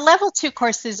 the level 2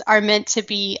 courses are meant to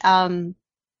be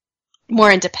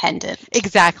more independent.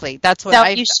 Exactly. That's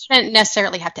what you shouldn't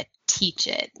necessarily have to teach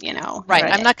it, Right.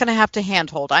 I'm not going to have to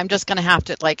handhold. I'm just going to have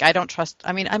to, I don't trust,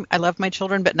 I love my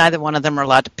children, but neither one of them are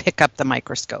allowed to pick up the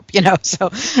microscope, So,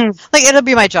 it'll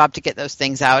be my job to get those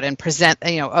things out and present,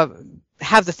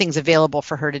 have the things available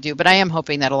for her to do, but I am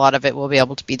hoping that a lot of it will be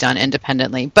able to be done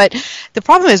independently. But the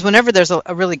problem is, whenever there's a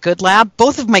really good lab,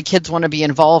 both of my kids want to be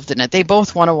involved in it. They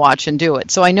both want to watch and do it.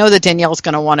 So I know that Danielle's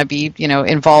going to want to be,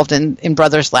 involved in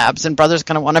Brother's labs, and Brother's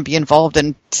going to want to be involved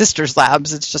in Sister's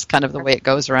labs. It's just kind of the way it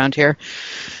goes around here.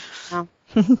 Oh.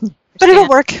 But it'll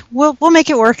work. We'll make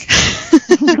it work.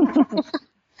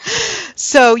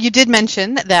 So you did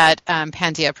mention that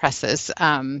Pandia Press's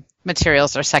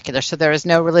materials are secular, so there is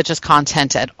no religious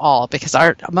content at all, because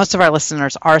most of our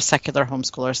listeners are secular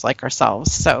homeschoolers like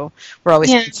ourselves, so we're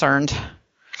always concerned.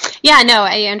 Yeah, no,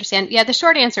 I understand. Yeah, the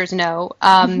short answer is no.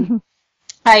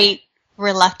 I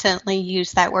reluctantly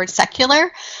use that word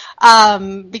secular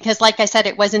because, like I said,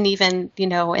 it wasn't even,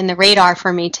 in the radar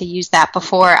for me to use that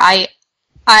before. I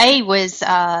was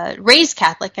raised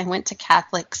Catholic and went to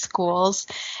Catholic schools,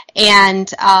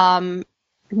 and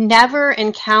never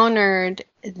encountered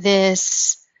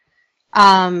this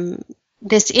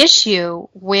issue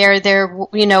where there,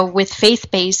 with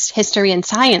faith-based history and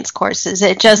science courses.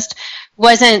 It just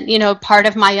wasn't, part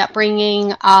of my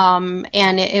upbringing,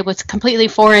 and it was completely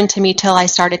foreign to me till I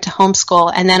started to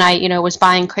homeschool. And then I, was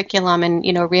buying curriculum and,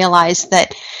 realized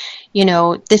that,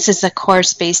 this is a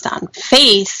course based on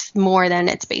faith more than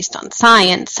it's based on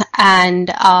science. And,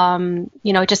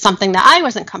 just something that I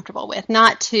wasn't comfortable with,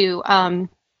 not to,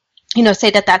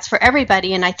 say that that's for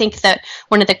everybody. And I think that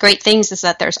one of the great things is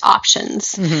that there's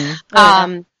options.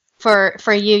 Mm-hmm.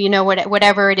 For you,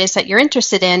 whatever it is that you're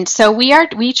interested in. So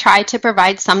we try to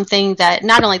provide something that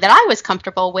not only that I was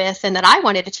comfortable with and that I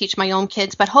wanted to teach my own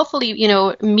kids, but hopefully,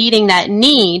 meeting that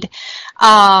need,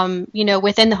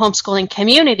 within the homeschooling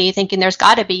community, thinking there's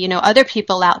got to be, other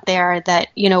people out there that,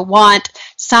 want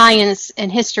science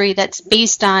and history that's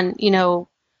based on,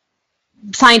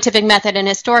 scientific method and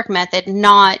historic method,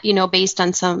 not, based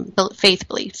on some faith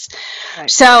beliefs.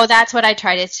 Right. So that's what I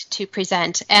try to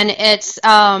present. And it's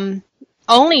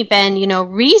only been,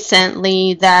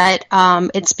 recently that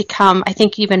it's become, I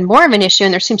think, even more of an issue,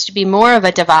 and there seems to be more of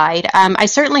a divide. I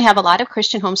certainly have a lot of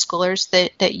Christian homeschoolers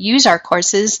that use our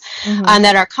courses and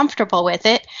that are comfortable with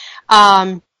it.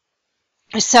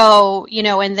 So,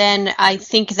 and then I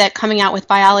think that coming out with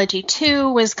biology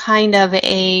too was kind of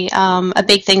a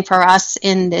big thing for us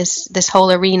in this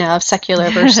whole arena of secular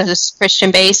versus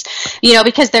Christian based,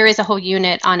 because there is a whole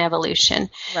unit on evolution.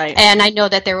 Right. And I know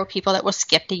that there were people that will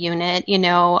skip the unit, right.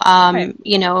 And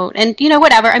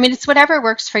whatever. I mean, it's whatever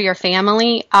works for your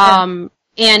family.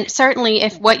 And certainly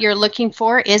if what you're looking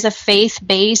for is a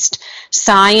faith-based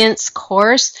science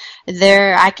course,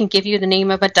 I can give you the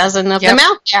name of a dozen of them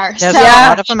out there. There's a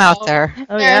lot of them out there.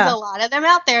 There's a lot of them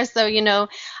out there. So,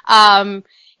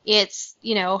 it's,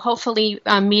 hopefully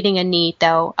meeting a need,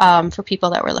 though, for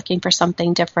people that were looking for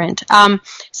something different.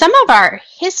 Some of our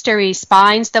history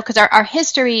spines, though, because our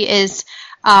history is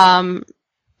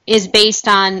based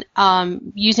on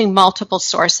using multiple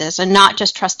sources and not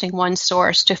just trusting one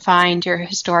source to find your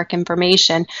historic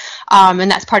information.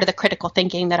 And that's part of the critical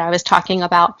thinking that I was talking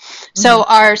about. Mm-hmm. So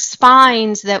our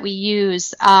spines that we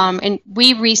use, and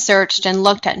we researched and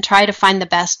looked at and tried to find the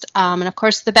best. And of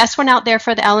course, the best one out there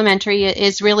for the elementary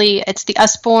is it's the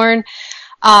Usborne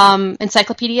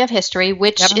Encyclopedia of History,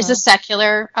 which is a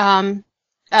secular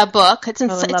a book. It's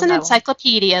an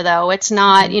encyclopedia, though. It's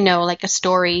not, like a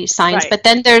story science. Right. But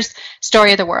then there's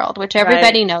Story of the World, which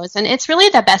everybody knows. And it's really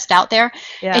the best out there.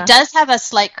 Yeah. It does have a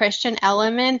slight Christian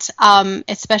element,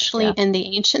 especially in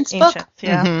the Ancients book.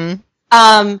 Yeah. Mm-hmm.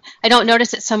 I don't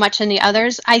notice it so much in the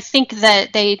others. I think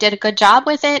that they did a good job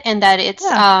with it, and that it's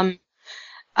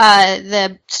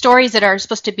the stories that are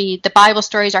supposed to be the Bible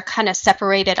stories are kind of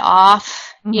separated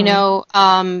off, to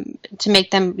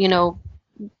make them,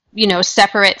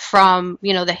 separate from,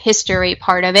 the history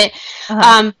part of it.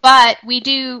 But we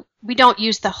don't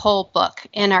use the whole book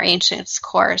in our Ancients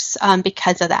course,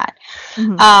 because of that.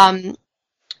 Mm-hmm.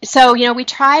 So, we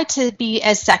try to be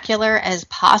as secular as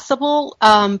possible,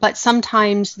 but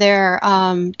sometimes there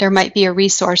might be a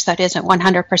resource that isn't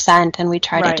 100%, and we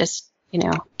try to just,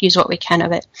 use what we can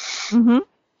of it. Mm-hmm.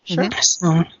 Sure.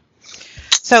 Mm-hmm.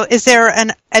 So is there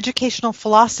an educational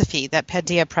philosophy that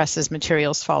Pandia Press's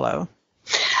materials follow?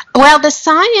 Well, the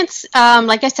science,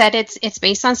 like I said, it's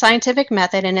based on scientific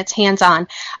method and it's hands-on.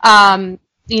 A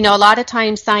lot of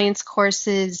times science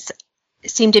courses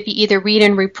seem to be either read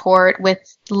and report with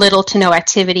little to no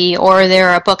activity, or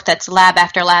they're a book that's lab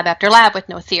after lab after lab with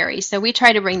no theory. So we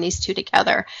try to bring these two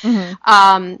together.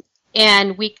 Mm-hmm.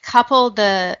 And we couple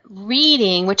the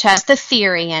reading, which has the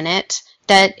theory in it,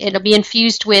 that it'll be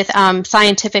infused with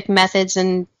scientific methods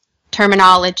and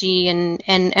terminology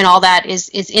and all that is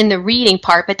in the reading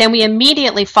part, but then we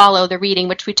immediately follow the reading,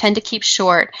 which we tend to keep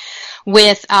short,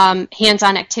 with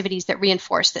hands-on activities that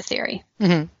reinforce the theory.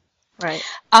 Mm-hmm. Right.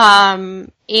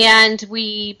 And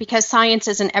because science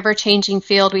is an ever-changing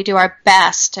field, we do our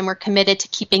best, and we're committed to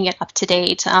keeping it up to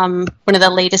date. One of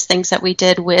the latest things that we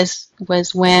did was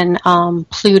when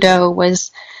Pluto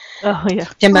was Oh yeah.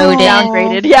 demoted.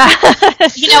 Downgraded.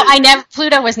 Yeah.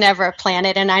 Pluto was never a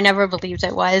planet, and I never believed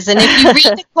it was. And if you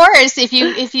read the course, if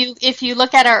you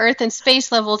look at our Earth and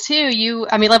Space level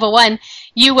 1,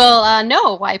 you will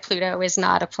know why Pluto is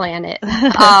not a planet.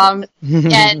 And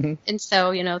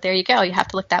so, there you go. You have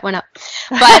to look that one up.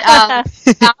 But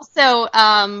also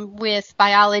with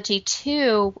biology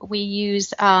too, we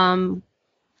use cladistics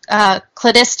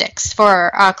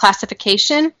for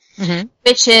classification. Mm-hmm.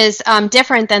 Which is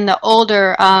different than the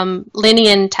older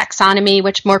Linnean taxonomy,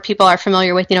 which more people are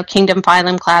familiar with, kingdom,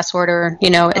 phylum, class, order,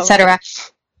 et cetera.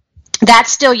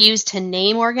 That's still used to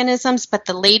name organisms, but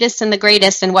the latest and the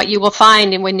greatest, and what you will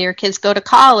find when your kids go to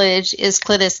college, is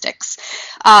cladistics,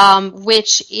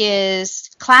 which is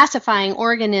classifying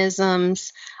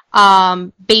organisms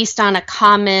based on a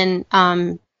common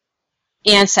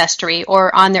ancestry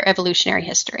or on their evolutionary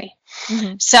history.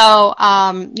 Mm-hmm. So,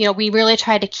 we really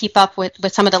try to keep up with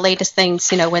some of the latest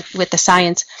things, with the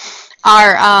science.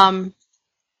 Our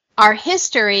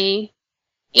history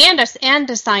and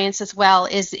the science as well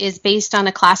is based on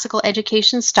a classical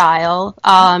education style.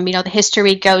 The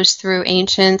history goes through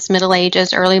ancients, Middle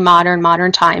Ages, early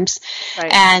modern times.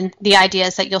 Right. And the idea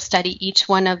is that you'll study each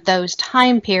one of those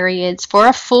time periods for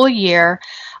a full year,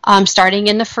 starting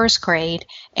in the first grade,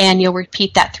 and you'll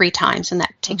repeat that 3 times, and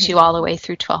that takes you all the way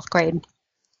through 12th grade.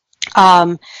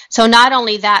 So not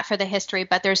only that for the history,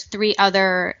 but there's 3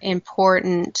 other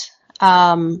important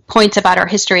points about our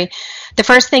history. The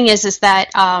first thing is that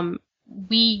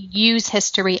we use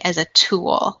history as a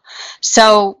tool.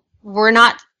 So we're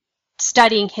not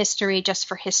studying history just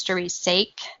for history's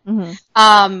sake.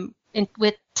 Mm-hmm.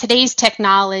 With today's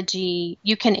technology,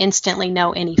 you can instantly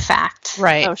know any fact.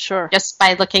 Right. Oh, sure. Just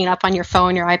by looking it up on your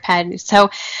phone, your iPad.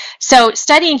 So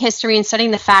studying history and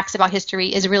studying the facts about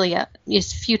history is really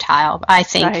is futile, I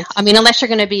think. Right. I mean, unless you're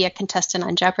going to be a contestant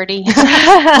on Jeopardy.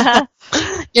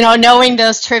 Knowing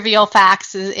those trivial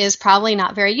facts is probably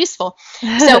not very useful.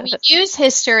 So we use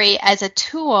history as a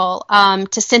tool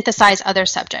to synthesize other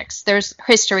subjects. There's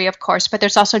history, of course, but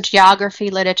there's also geography,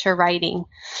 literature, writing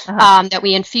that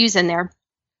we infuse in there.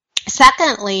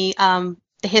 Secondly,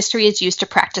 the history is used to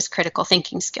practice critical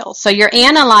thinking skills. So you're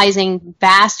analyzing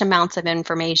vast amounts of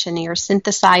information, you're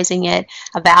synthesizing it,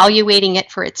 evaluating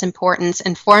it for its importance,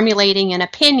 and formulating an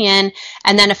opinion,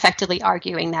 and then effectively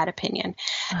arguing that opinion.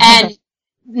 And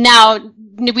now,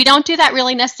 we don't do that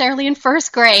really necessarily in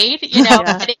first grade,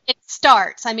 but it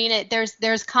starts. I mean,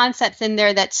 there's concepts in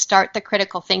there that start the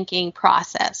critical thinking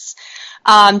process.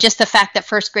 Just the fact that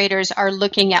first graders are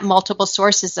looking at multiple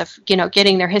sources of,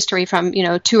 getting their history from,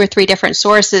 2 or 3 different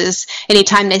sources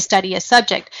anytime they study a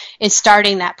subject is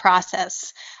starting that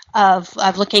process of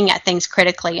looking at things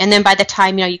critically. And then by the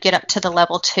time, you get up to the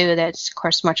level 2, that's, of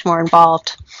course, much more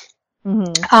involved.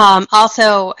 Mm-hmm.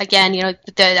 Also, again,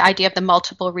 the idea of the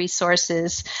multiple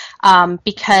resources,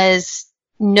 because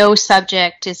no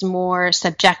subject is more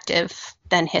subjective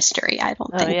than history, I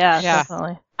don't think. Oh, yeah,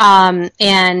 definitely.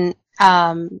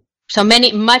 So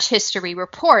much history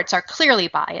reports are clearly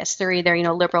biased. They're either,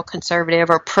 liberal,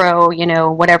 conservative, or pro,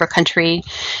 whatever country,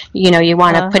 you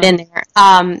want to put in there.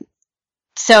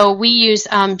 So we use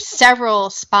several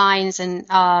spines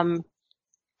and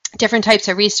different types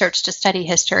of research to study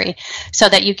history so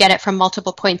that you get it from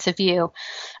multiple points of view.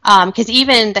 Because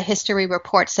even the history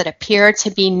reports that appear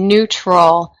to be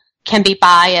neutral can be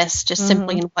biased just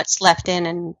simply in what's left in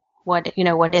and what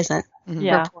isn't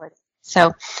reported.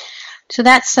 So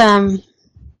that's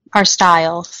our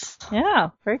styles.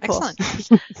 Yeah, very cool.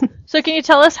 Excellent. So can you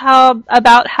tell us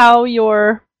about how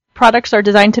your products are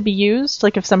designed to be used?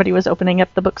 Like if somebody was opening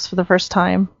up the books for the first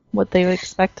time, what they would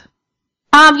expect?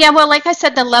 Well, like I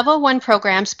said, the level 1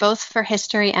 programs, both for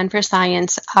history and for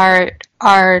science,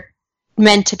 are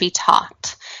meant to be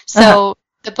taught. So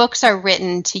the books are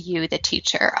written to you, the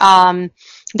teacher.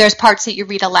 There's parts that you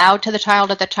read aloud to the child,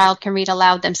 or the child can read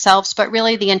aloud themselves, but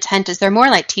really the intent is they're more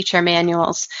like teacher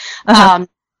manuals.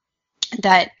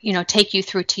 That, take you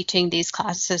through teaching these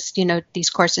classes, these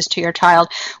courses to your child,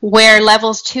 where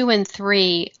levels 2 and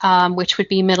 3, which would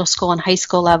be middle school and high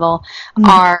school level,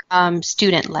 are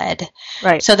student-led.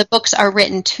 Right. So the books are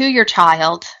written to your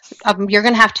child. You're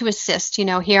going to have to assist,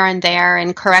 here and there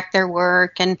and correct their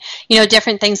work and,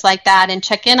 different things like that and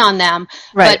check in on them.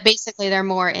 Right. But basically they're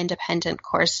more independent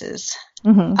courses.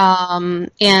 Mm-hmm.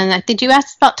 And did you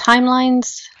ask about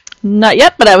timelines? Not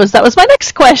yet, but that was my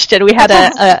next question. We had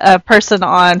a person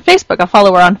on Facebook, a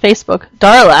follower on Facebook,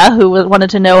 Darla, who wanted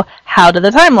to know how do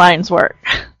the timelines work.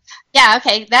 Yeah,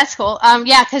 okay, that's cool.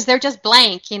 Because they're just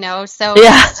blank, so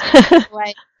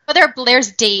but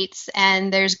there's dates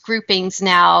and there's groupings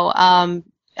now,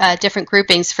 different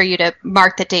groupings for you to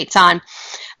mark the dates on.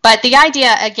 But the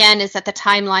idea, again, is that the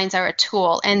timelines are a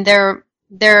tool, and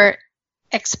they're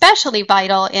especially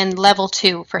vital in level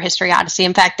 2 for History Odyssey.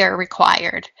 In fact, they're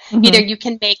required. Mm-hmm. Either you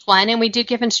can make one, and we do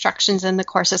give instructions in the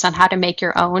courses on how to make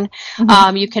your own.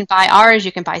 Mm-hmm. You can buy ours,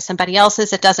 you can buy somebody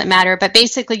else's, it doesn't matter. But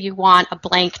basically, you want a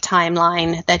blank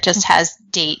timeline that just has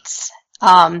dates.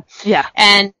 And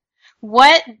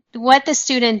what the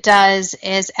student does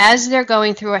is, as they're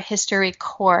going through a history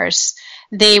course,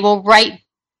 they will write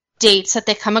dates that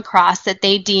they come across that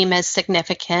they deem as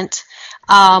significant,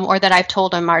 or that I've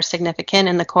told them are significant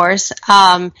in the course,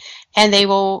 and they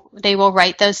will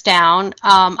write those down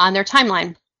on their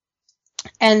timeline.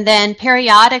 And then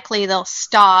periodically they'll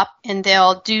stop and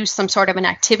they'll do some sort of an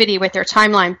activity with their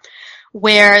timeline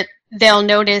where they'll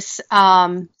notice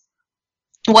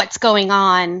what's going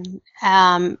on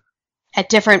at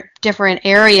different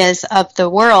areas of the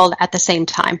world at the same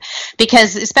time.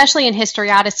 Because especially in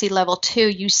History Odyssey Level 2,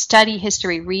 you study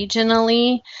history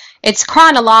regionally. It's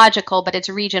chronological, but it's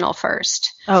regional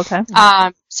first. Okay.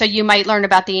 So you might learn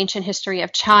about the ancient history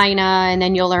of China, and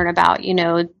then you'll learn about,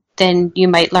 then you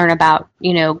might learn about,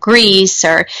 Greece,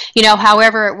 or,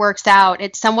 however it works out.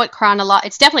 It's somewhat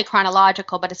it's definitely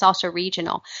chronological, but it's also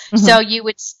regional. Mm-hmm. So you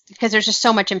would, because there's just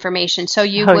so much information. So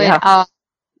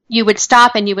you would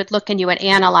stop and you would look and you would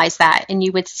analyze that, and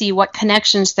you would see what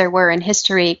connections there were in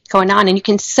history going on. And you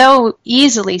can so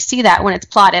easily see that when it's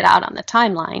plotted out on the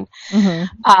timeline.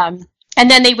 Mm-hmm. And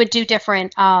then they would do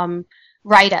different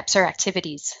write-ups or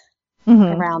activities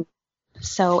around.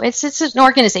 So it's an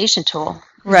organization tool.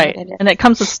 Right. And it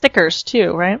comes with stickers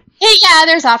too, right? Yeah,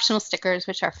 there's optional stickers,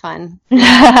 which are fun.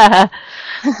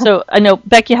 So I know,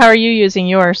 Becky, how are you using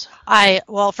yours?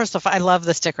 Well, first off, I love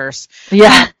the stickers.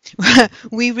 Yeah.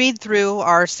 We read through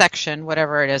our section,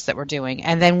 whatever it is that we're doing,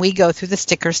 and then we go through the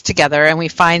stickers together, and we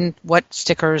find what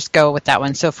stickers go with that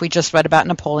one. So if we just read about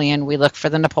Napoleon, we look for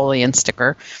the Napoleon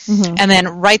sticker. Mm-hmm. And then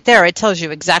right there, it tells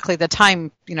you exactly the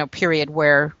time, period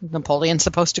where Napoleon's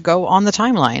supposed to go on the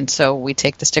timeline. So we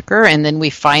take the sticker, and then we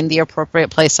find the appropriate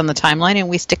place on the timeline, and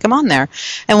we stick them on there.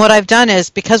 And what I've done is,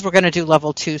 because we're going to do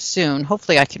level 2 soon,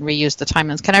 hopefully I can reuse the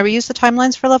timelines. Can I reuse the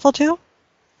timelines for level 2?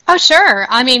 Oh, sure.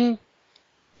 I mean,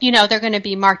 they're going to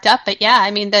be marked up, but yeah,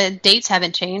 the dates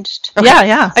haven't changed. Okay.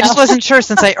 Yeah. I just wasn't sure,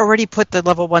 since I already put the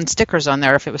level 1 stickers on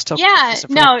there, if it was still. Yeah,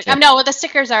 no, well, the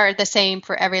stickers are the same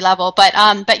for every level, but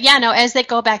yeah, no, as they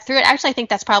go back through it, actually I think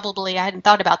that's probably, I hadn't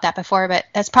thought about that before, but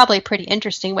that's probably a pretty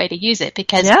interesting way to use it,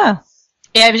 because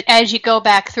as you go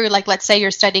back through, like, let's say you're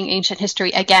studying ancient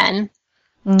history again,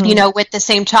 with the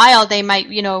same child, they might,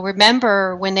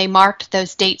 remember when they marked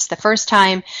those dates the first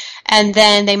time, and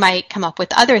then they might come up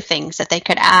with other things that they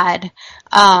could add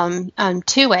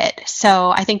to it.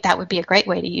 So I think that would be a great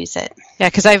way to use it. Yeah,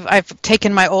 because I've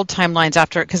taken my old timelines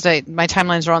after, because my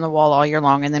timelines are on the wall all year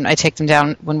long, and then I take them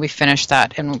down when we finish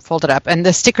that and fold it up. And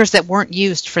the stickers that weren't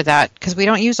used for that, because we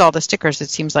don't use all the stickers, it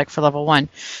seems like, for level 1.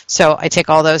 So I take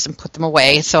all those and put them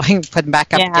away so I can put them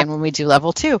back up again when we do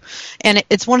level 2. And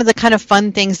it's one of the kind of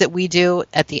fun things that we do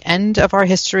at the end of our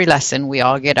history lesson. We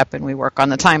all get up and we work on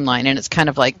the timeline, and it's kind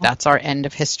of like that's our end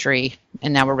of history,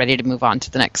 and now we're ready to move on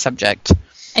to the next subject.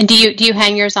 And do you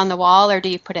hang yours on the wall, or do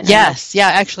you put it in Yes, yeah,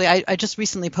 actually, I just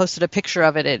recently posted a picture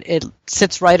of it. It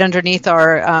sits right underneath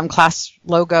our class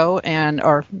logo,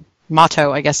 or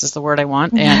motto, I guess is the word I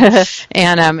want, and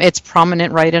it's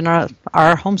prominent right in our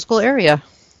homeschool area.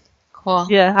 Cool.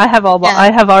 Yeah, I have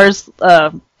I have ours.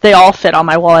 They all fit on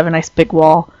my wall. I have a nice big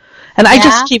wall, and I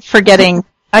just keep forgetting.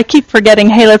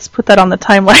 Hey, let's put that on the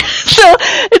timeline. So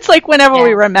it's like whenever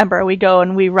we remember, we go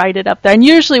and we write it up there. And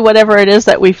usually whatever it is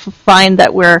that we find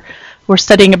that we're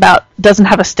studying about doesn't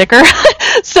have a sticker.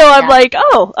 So I'm like,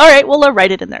 oh, all right, well, I'll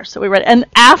write it in there. So we write it. And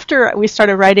after we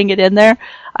started writing it in there,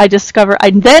 I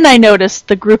noticed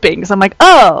the groupings. I'm like,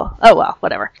 oh, well,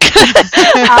 whatever.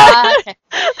 Okay.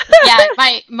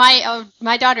 Yeah,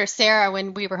 my daughter Sarah,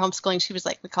 when we were homeschooling, she was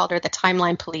like, we called her the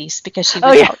timeline police, because she was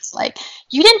always like,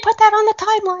 you didn't put that on the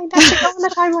timeline. That should go on the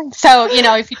timeline. So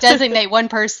if you designate one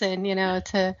person,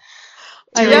 to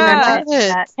remember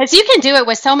that, because you can do it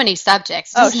with so many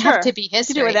subjects. It doesn't have to be history. You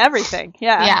can do it with everything.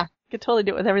 Yeah. You could totally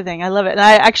do it with everything. I love it. And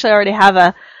I actually already have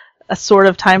a sort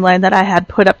of timeline that I had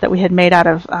put up that we had made out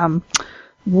of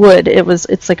wood.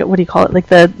 It's like what do you call it? Like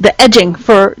the edging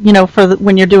for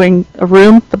when you're doing a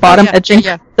room, the bottom edging,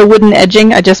 the wooden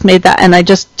edging. I just made that, and I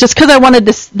just because I wanted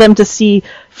them to see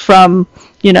from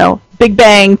Big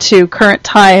Bang to current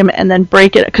time, and then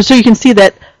break it, so you can see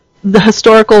that the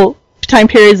historical time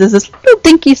periods is this little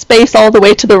dinky space all the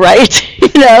way to the right,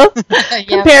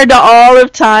 compared to all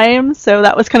of time. So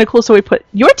that was kind of cool. So we put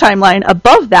your timeline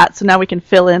above that, so now we can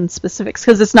fill in specifics,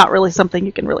 because it's not really something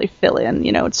you can really fill in.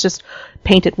 It's just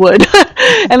painted wood.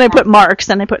 And I put marks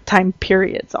and I put time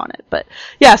periods on it. But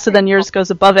yeah, so then yours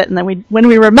goes above it, and then when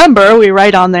we remember, we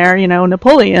write on there,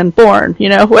 Napoleon, born,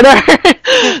 whatever.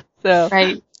 So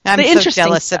Right. I'm so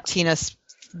jealous of Tina's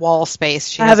wall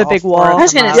space. I have a big wall. I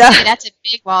was going to say, that's a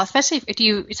big wall, especially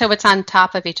if so it's on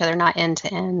top of each other, not end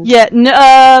to end.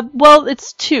 Yeah, well,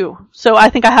 it's 2. So I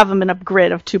think I have them in a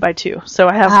grid of 2 by 2. So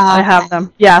I have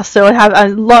them. Yeah, so I have a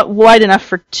lot wide enough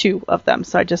for 2 of them.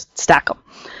 So I just stack them.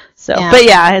 So, but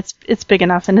yeah, it's big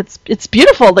enough, and it's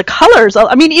beautiful. The colors,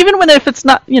 I mean, even if it's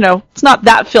not, it's not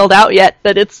that filled out yet,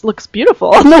 but it looks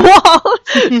beautiful on the wall.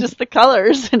 Just the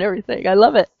colors and everything. I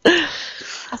love it.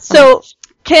 So,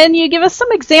 can you give us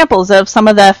some examples of some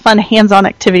of the fun hands-on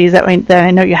activities that I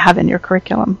know you have in your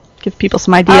curriculum? Give people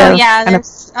some ideas. Oh, yeah.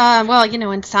 There's,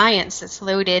 in science, it's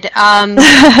loaded.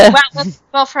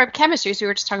 Well, for chemistry, so we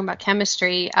were just talking about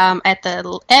chemistry. At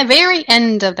the very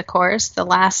end of the course, the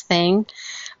last thing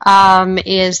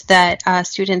is that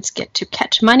students get to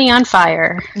catch money on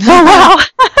fire. Oh, wow.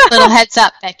 Little heads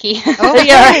up, Becky.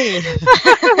 Okay.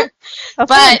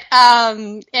 But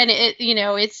and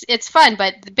it's fun,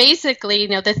 but basically,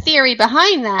 the theory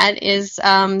behind that is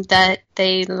that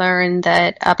they learn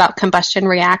that about combustion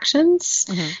reactions,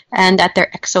 and that they're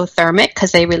exothermic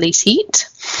because they release heat,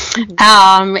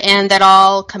 and that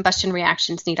all combustion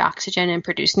reactions need oxygen and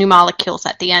produce new molecules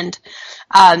at the end.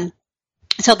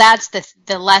 So that's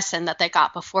the lesson that they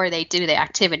got before they do the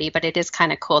activity, but it is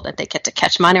kind of cool that they get to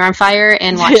catch money on fire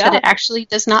and watch that it actually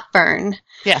does not burn.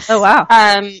 Yes. Oh, wow.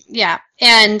 Yeah.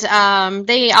 And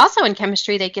they also, in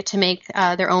chemistry, they get to make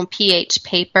their own pH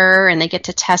paper, and they get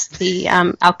to test the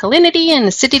alkalinity and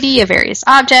acidity of various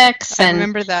objects. I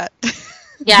remember that.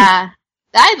 Yeah.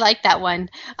 I like that one.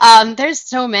 There's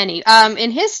so many.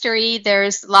 In history,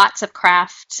 there's lots of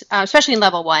craft, especially in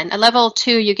level 1. At level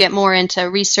 2, you get more into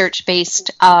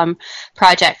research-based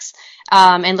projects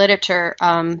and literature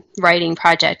writing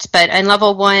projects. But in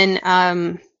level 1,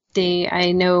 I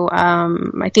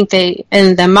think they,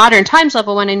 in the Modern Times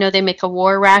level 1, I know they make a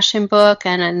war ration book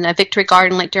and a victory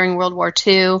garden like during World War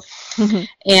II.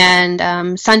 And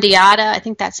Sundiata, I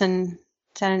think that's in...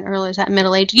 Is that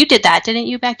middle age? You did that, didn't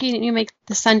you, Becky? Didn't you make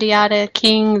the Sundiata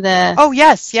King? Oh,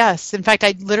 yes. In fact,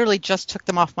 I literally just took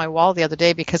them off my wall the other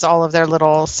day because all of their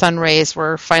little sun rays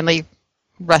were finally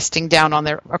resting down on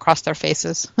across their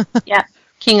faces. Yeah,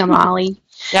 King Amali.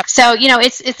 Yep. So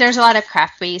there's a lot of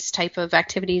craft-based type of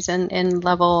activities in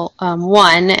level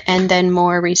 1, and then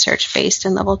more research-based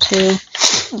in level 2.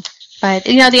 But,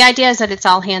 the idea is that it's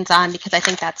all hands-on, because I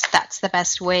think that's the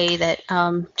best way that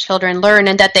children learn,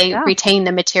 and that they retain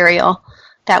the material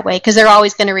that way, because they're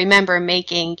always going to remember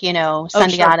making,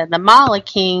 Sundiata the Mala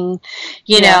King,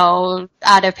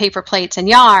 out of paper plates and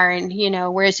yarn,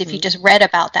 whereas if you just read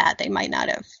about that, they might not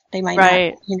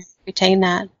retain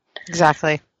that.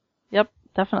 Exactly. Yep,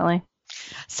 definitely.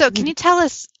 So can you tell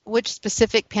us which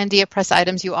specific Pandia Press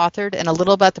items you authored, and a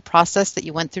little about the process that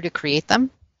you went through to create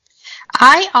them?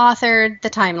 I authored the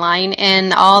timeline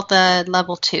and all the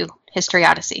level 2 History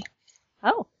Odyssey.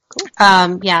 Oh, cool.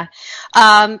 Yeah.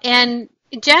 And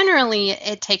generally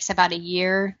it takes about a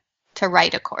year to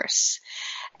write a course.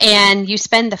 And you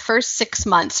spend the first 6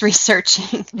 months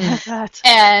researching.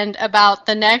 And about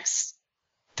the next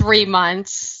 3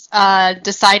 months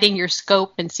deciding your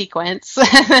scope and sequence.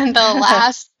 And the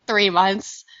last 3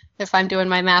 months, if I'm doing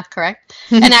my math correct,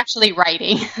 and actually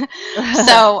writing.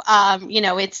 So,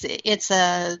 it's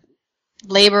a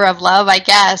labor of love, I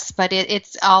guess, but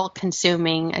it's all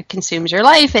consuming. It consumes your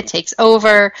life. It takes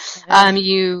over.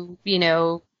 You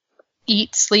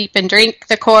eat, sleep, and drink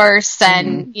the course,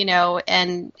 and,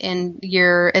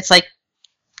 it's like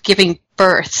giving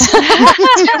birth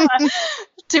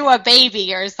to a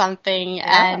baby or something,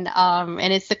 and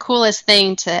it's the coolest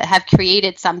thing to have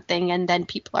created something and then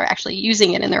people are actually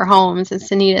using it in their homes. It's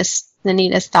the neatest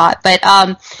thought. But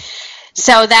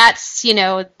so that's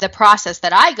the process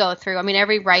that I go through. I mean,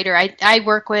 every writer I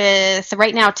work with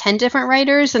right now 10 different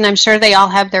writers, and I'm sure they all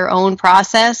have their own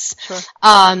process. Sure.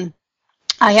 I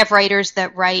have writers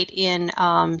that write in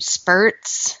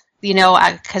spurts.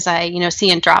 Because I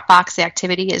see in Dropbox the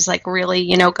activity is like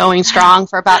really, going strong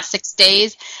for about 6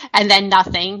 days, and then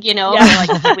nothing, for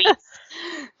like 2 weeks.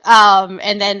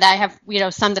 And then I have,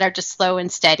 some that are just slow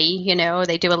and steady,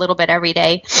 they do a little bit every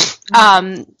day.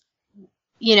 So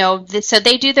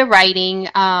they do the writing,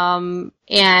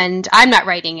 and I'm not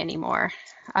writing anymore.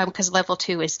 because level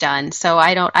 2 is done. So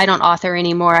I don't author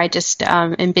anymore. I just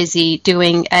am busy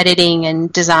doing editing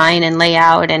and design and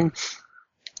layout and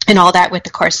all that with the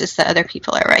courses that other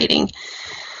people are writing.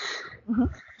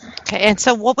 Okay, and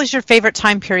so what was your favorite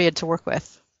time period to work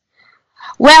with?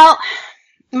 Well,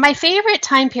 my favorite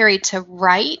time period to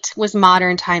write was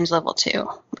Modern Times Level 2,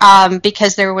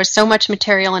 because there was so much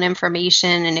material and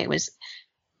information, and it was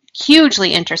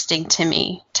hugely interesting to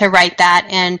me to write that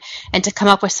and to come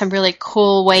up with some really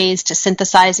cool ways to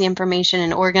synthesize the information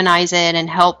and organize it and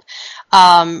help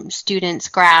students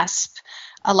grasp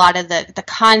a lot of the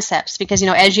concepts, because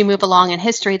as you move along in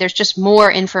history, there's just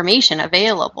more information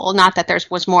available. Not that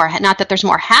there's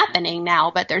more happening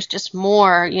now, but there's just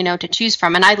more to choose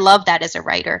from, and I love that as a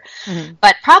writer. Mm-hmm.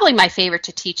 But probably my favorite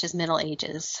to teach is Middle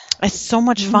Ages. It's so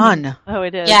much fun. Oh,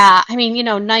 it is. Yeah, I mean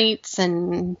knights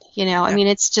and I mean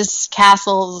it's just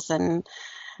castles and.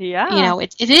 Yeah.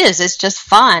 It is. It's just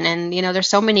fun. And, there's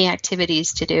so many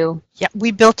activities to do. Yeah.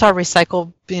 We built our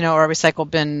recycle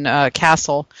bin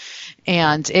castle,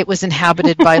 and it was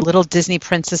inhabited by little Disney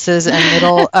princesses and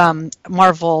little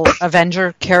Marvel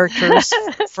Avenger characters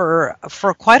for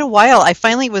quite a while. I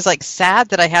finally was sad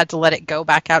that I had to let it go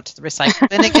back out to the recycle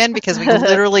bin again, because we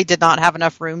literally did not have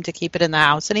enough room to keep it in the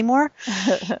house anymore,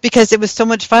 because it was so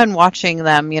much fun watching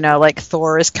them,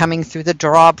 Thor is coming through the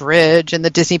drawbridge and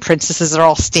the Disney princesses are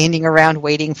all standing around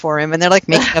waiting for him, and they're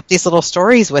making up these little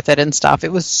stories with it and stuff.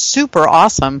 It was super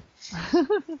awesome.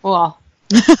 Well,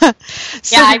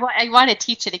 I want to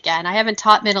teach it again. I haven't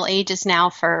taught Middle Ages now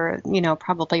for,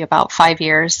 probably about 5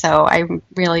 years, so I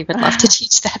really would love to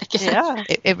teach that again. Yeah,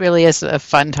 it really is a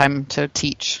fun time to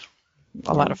teach.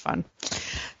 A lot of fun.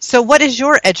 So what is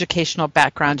your educational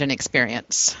background and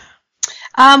experience?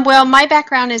 Well, my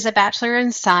background is a Bachelor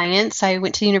in Science. I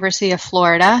went to the University of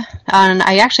Florida, and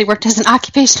I actually worked as an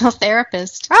occupational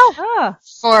therapist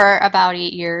for about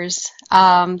 8 years.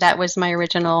 That was my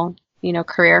original,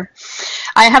 career.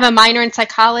 I have a minor in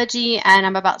psychology, and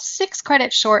I'm about 6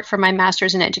 credits short for my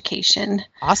master's in education.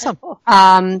 Awesome.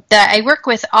 I work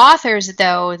with authors,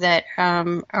 though, that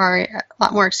are a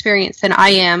lot more experienced than I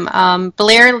am.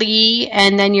 Blair Lee,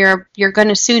 and then you're going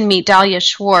to soon meet Dahlia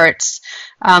Schwartz,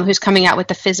 who's coming out with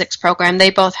the physics program. They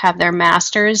both have their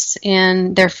masters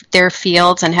in their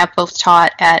fields and have both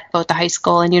taught at both the high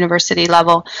school and university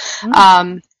level.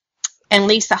 And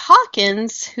Lisa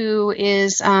Hawkins, who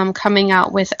is coming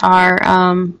out with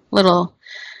our little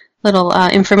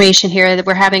information here, that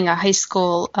we're having a high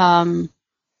school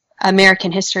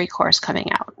American history course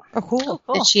coming out. Oh, cool.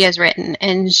 That she has written.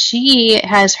 And she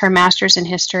has her master's in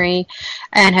history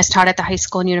and has taught at the high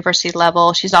school and university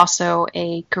level. She's also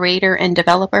a grader and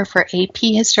developer for AP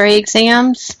history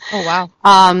exams. Oh,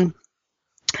 wow.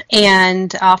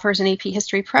 And offers an AP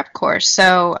history prep course.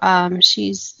 So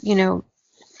she's,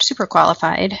 super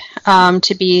qualified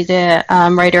to be the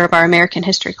writer of our American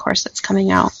history course that's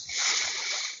coming out.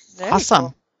 Very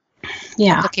awesome. Cool.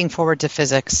 Yeah. I'm looking forward to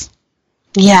physics.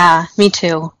 Yeah, me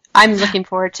too. I'm looking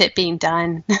forward to it being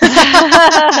done.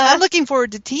 I'm looking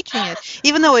forward to teaching it.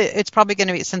 Even though it's probably going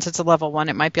to be, since it's a level 1,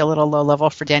 it might be a little low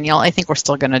level for Danielle. I think we're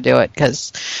still going to do it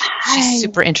because she's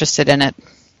super interested in it.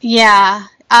 Yeah.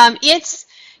 It's...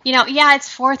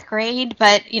 it's 4th grade,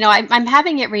 but, I'm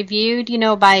having it reviewed,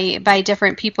 by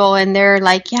different people, and they're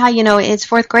like, it's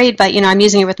 4th grade, but, I'm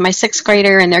using it with my 6th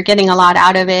grader, and they're getting a lot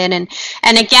out of it. And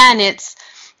again,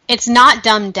 it's not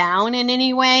dumbed down in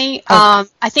any way. Okay.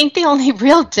 I think the only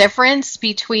real difference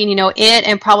between, it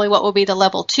and probably what will be the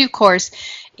level 2 course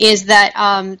is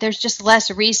that there's just less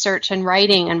research and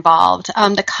writing involved.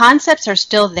 The concepts are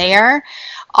still there.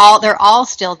 They're all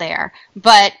still there,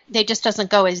 but they just doesn't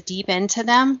go as deep into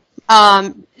them.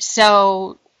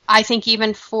 So I think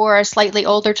even for a slightly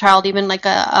older child, even like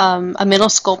a middle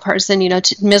school person,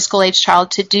 middle school age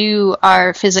child, to do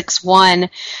our Physics 1,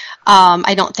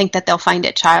 I don't think that they'll find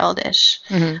it childish.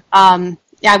 Mm-hmm.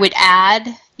 I would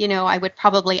add, I would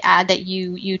probably add that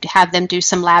you'd have them do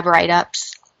some lab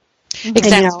write-ups.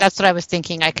 Exactly. That's what I was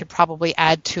thinking. I could probably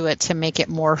add to it to make it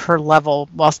more her level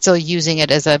while still using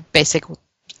it as a basic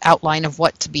outline of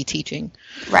what to be teaching.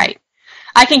 Right.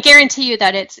 I can guarantee you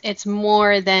that it's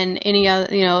more than any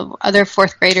other, other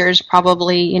 4th graders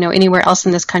probably, anywhere else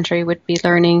in this country would be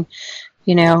learning,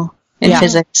 in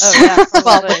physics. Oh, yeah,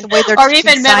 well, the way they're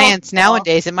teaching science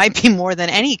nowadays, it might be more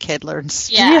than any kid learns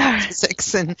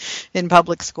physics in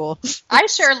public school. I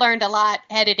sure learned a lot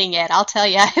editing it, I'll tell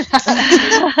you.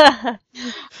 I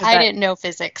didn't know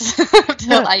physics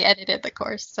until I edited the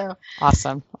course. So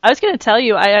awesome. I was going to tell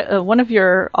you, one of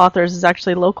your authors is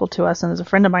actually local to us and is a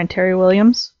friend of mine, Terry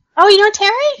Williams. Oh, you know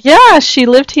Terry? Yeah, she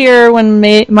lived here when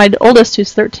my oldest,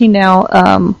 who's 13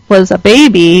 now, was a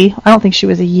baby. I don't think she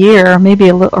was a year,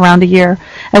 maybe around a year.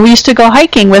 And we used to go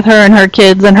hiking with her and her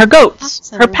kids and her goats,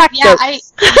 Awesome. her pack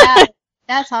goats. Yeah,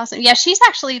 that's awesome. Yeah, she's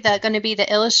actually going to be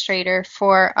the illustrator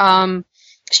for.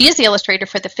 She is the illustrator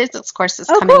for the physics courses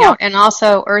coming cool. out, and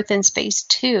also Earth and Space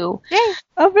 2. Yay!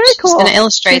 Oh, very cool. She's going to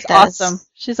illustrate She's those. awesome.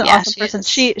 She's an awesome person. Is.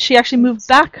 She actually moved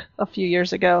back a few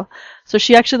years ago, so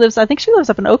she actually lives. I think she lives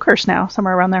up in Oakhurst now,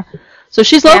 somewhere around there. So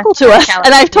she's local to us,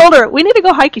 and I've told her we need to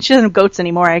go hiking. She doesn't have goats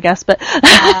anymore, I guess, but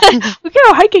we can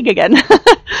go hiking again.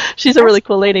 She's a really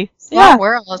cool lady. Small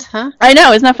world, huh? I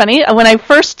know, isn't that funny? When I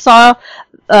first saw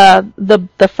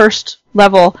the first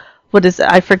level, what is it?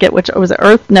 I forget which. Was it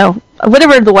Earth? No,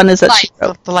 whatever the one is that she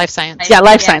wrote. The life science. Yeah,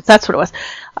 life science. That's what it was.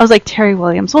 I was like, Terry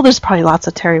Williams. Well, there's probably lots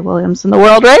of Terry Williams in the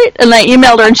world, right? And I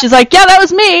emailed her, and she's like, yeah, that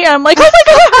was me. And I'm like, oh my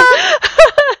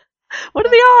god, what are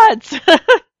the odds?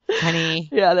 Funny.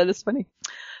 Yeah, that is funny.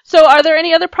 So, are there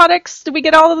any other products? Did we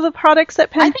get all of the products at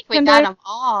Pandaya? I think we got them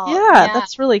all. Yeah,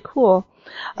 that's really cool.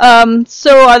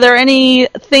 So are there any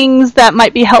things that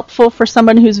might be helpful for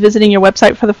someone who's visiting your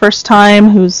website for the first time,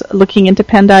 who's looking into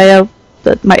Pandaya,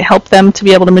 that might help them to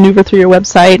be able to maneuver through your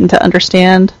website and to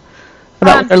understand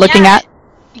about what they're looking at?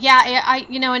 Yeah,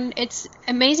 and it's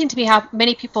amazing to me how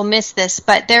many people miss this,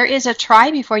 but there is a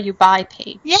try before you buy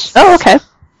page. Yes. Oh, okay.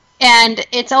 And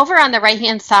it's over on the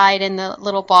right-hand side in the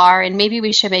little bar, and maybe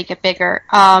we should make it bigger.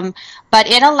 But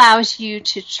it allows you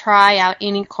to try out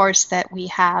any course that we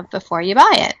have before you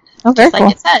buy it. Oh, very just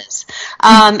like it says.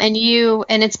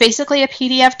 And it's basically a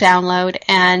PDF download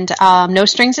and no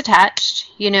strings attached.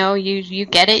 You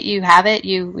get it, you have it,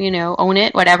 you own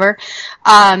it, whatever.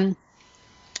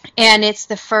 And it's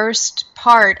the first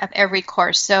part of every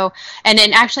course. So, and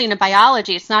then actually in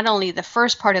biology, it's not only the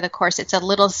first part of the course, it's a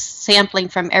little sampling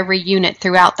from every unit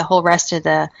throughout the whole rest of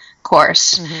the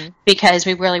course, because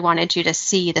we really wanted you to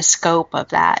see the scope of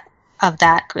that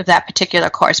particular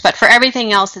course. But for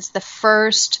everything else, it's the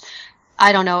first,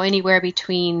 I don't know, anywhere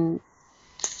between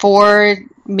 4,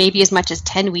 maybe as much as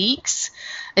 10 weeks,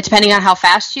 depending on how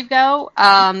fast you go,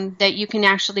 that you can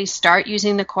actually start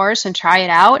using the course and try it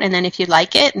out. And then if you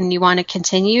like it and you want to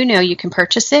continue, you can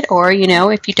purchase it. Or,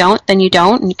 if you don't, then you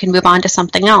don't, and you can move on to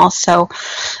something else. So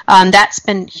that's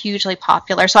been hugely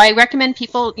popular. So I recommend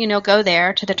people, go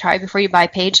there to the Try Before You Buy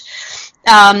page.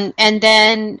 And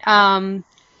then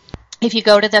if you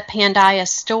go to the Pandaya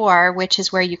store, which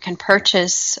is where you can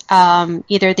purchase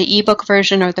either the ebook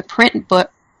version or the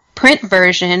print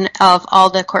version of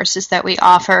all the courses that we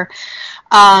offer,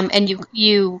 and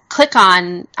you click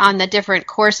on the different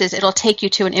courses, it'll take you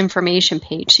to an information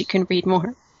page so you can read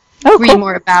more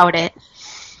more about it.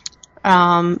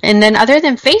 And then other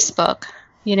than Facebook,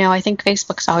 I think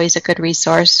Facebook's always a good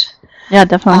resource. Yeah,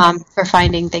 definitely. For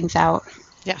finding things out.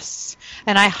 Yes.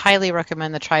 And I highly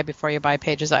recommend the Try Before You Buy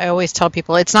pages. I always tell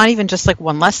people it's not even just like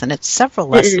one lesson, it's several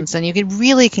lessons, and you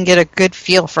can get a good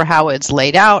feel for how it's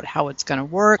laid out, how it's going to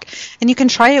work, and you can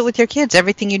try it with your kids,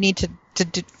 everything you need to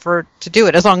do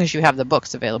it, as long as you have the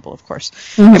books available, of course.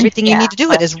 Everything you need to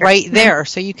do it is right there,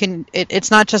 so you can, it's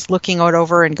not just looking it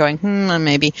over and going,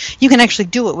 maybe. You can actually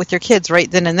do it with your kids right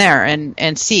then and there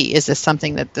and see, is this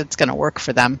something that's going to work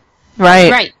for them?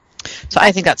 Right. So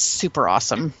I think that's super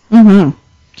awesome. Mm-hmm.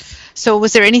 So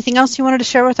was there anything else you wanted to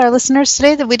share with our listeners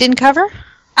today that we didn't cover?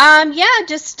 I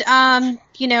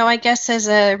guess as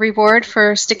a reward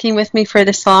for sticking with me for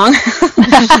this long,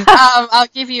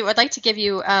 I'd like to give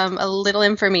you a little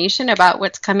information about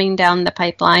what's coming down the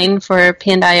pipeline for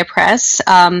Pandaya Press.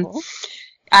 Cool.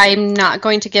 I'm not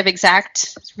going to give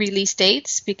exact release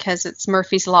dates because it's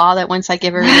Murphy's Law that once I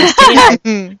give a release date,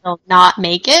 I will not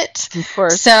make it. Of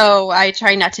course. So I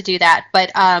try not to do that.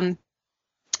 But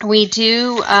we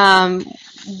do have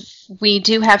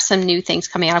some new things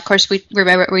coming out. Of course,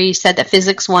 we said that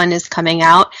Physics 1 is coming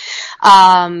out,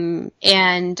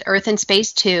 and Earth and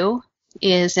Space 2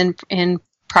 is in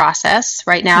process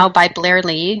right now by Blair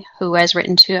Lee, who has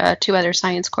written two other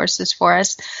science courses for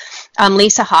us.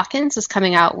 Lisa Hawkins is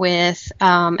coming out with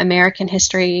American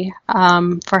History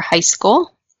for high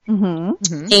school.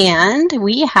 And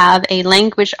we have a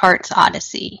Language Arts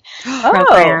Odyssey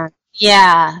program.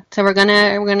 Yeah, so we're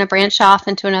gonna branch off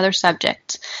into another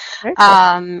subject, cool.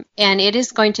 And it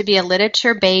is going to be a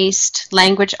literature-based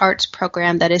language arts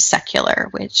program that is secular,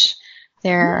 which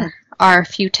there are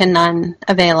few to none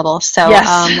available. So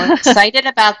we're excited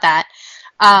about that.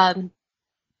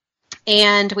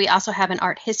 And we also have an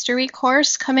art history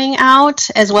course coming out,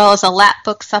 as well as a lap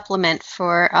book supplement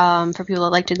for people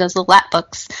that like to do those little lap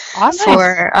books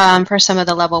for some of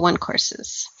the level 1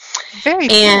 courses. Very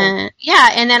cool. And yeah,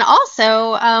 and then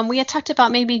also we had talked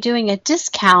about maybe doing a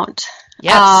discount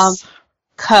Yes.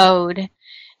 code.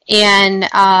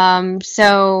 And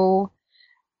so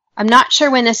I'm not sure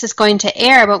when this is going to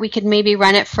air, but we could maybe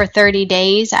run it for 30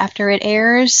 days after it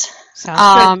airs.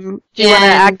 Sounds good. Do you want to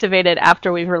activate it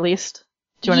after we've released?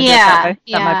 Do you want to do it that way?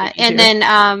 That might be and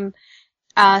easier.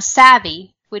 then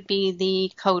savvy would be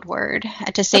the code word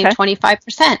to save Okay.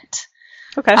 25%.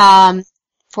 Okay.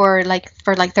 For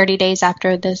 30 days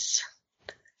after this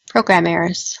program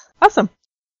airs. Awesome.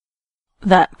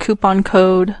 That coupon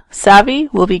code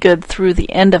SAVVY will be good through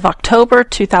the end of October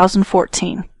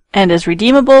 2014 and is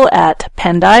redeemable at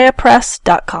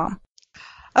pandiapress.com.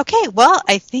 Okay, well,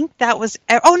 I think that was...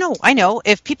 Oh, no, I know.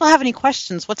 If people have any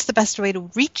questions, what's the best way to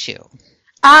reach you?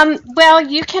 Well,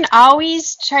 you can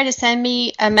always try to send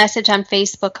me a message on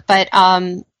Facebook, but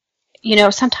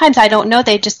sometimes I don't know.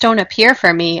 They just don't appear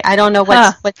for me. I don't know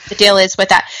what the deal is with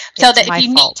that. So It's that my if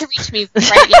you fault. need to reach me,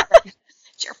 right? Yeah,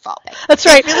 it's your fault, Becky. That's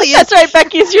right. really is. That's right.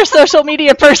 Becky's your social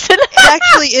media person. It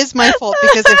actually is my fault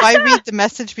because if I read the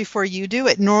message before you do,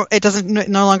 it doesn't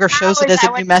no longer shows Oh, it is as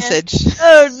that a new what it is? message.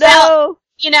 Oh, no.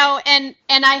 And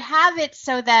I have it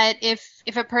so that if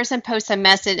a person posts a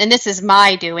message, and this is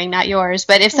my doing, not yours,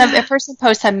 but if a person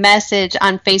posts a message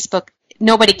on Facebook,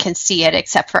 nobody can see it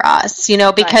except for us,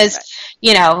 because,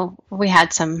 we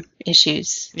had some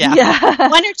issues. Yeah.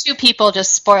 One or two people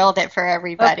just spoiled it for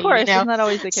everybody. Of course. You know? Isn't that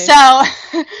always the case? So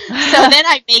then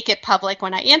I make it public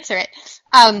when I answer it.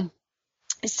 The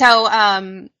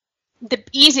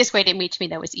easiest way to reach me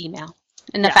though is email,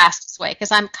 and the fastest way,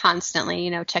 because I'm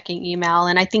constantly, checking email,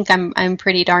 and I think I'm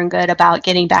pretty darn good about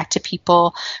getting back to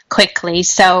people quickly.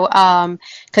 So,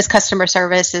 because customer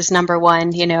service is number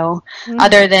one,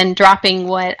 other than dropping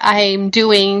what I'm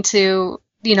doing to,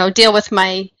 deal with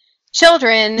my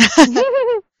children.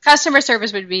 Customer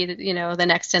service would be, the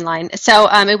next in line. So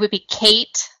it would be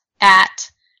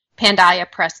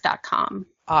kate@pandiapress.com.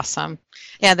 Awesome.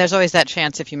 Yeah, there's always that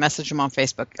chance if you message them on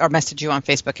Facebook or message you on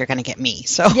Facebook, you're going to get me.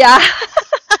 So Yeah.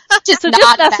 Just So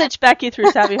not just message Becky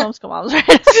through Savvy Homeschool Moms,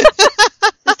 right?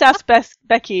 Just ask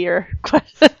Becky your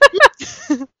question.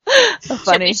 So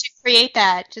funny. We should create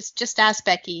that. Just ask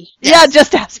Becky. Yeah,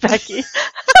 just ask Becky.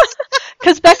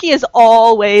 Because Becky is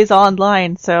always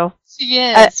online, so She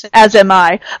is. as am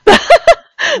I.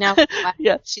 No,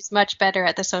 Yeah. she's much better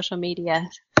at the social media.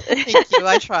 thank you.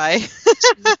 I try.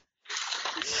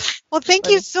 Well, thank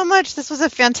you so much. This was a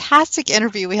fantastic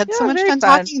interview. We had so Yeah, much very fun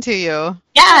fun. talking to you.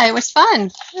 Yeah, it was fun.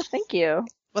 Yeah, thank you.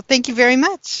 Well, thank you very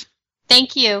much.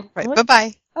 Thank you. Right. What?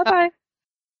 Bye-bye. Bye-bye.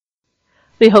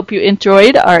 We hope you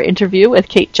enjoyed our interview with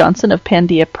Kate Johnson of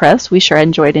Pandia Press. We sure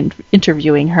enjoyed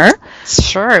interviewing her.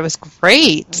 Sure, it was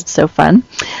great. So fun.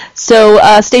 So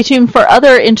stay tuned for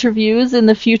other interviews in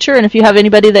the future. And if you have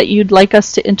anybody that you'd like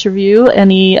us to interview,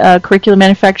 any curriculum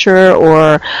manufacturer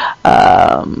or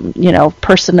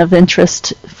person of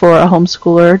interest for a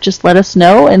homeschooler, just let us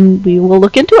know and we will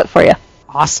look into it for you.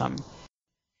 Awesome.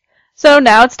 So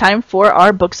now it's time for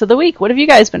our books of the week. What have you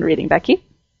guys been reading, Becky?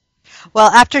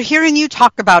 Well, after hearing you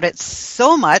talk about it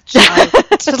so much, I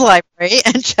went to the library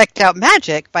and checked out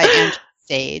Magic by Angela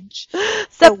Sage.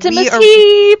 Septimus we are-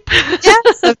 Heap!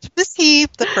 Yes, Septimus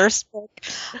Heap, the first book.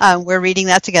 We're reading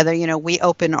that together. We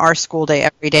open our school day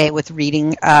every day with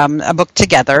reading a book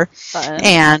together. Fun.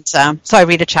 And so I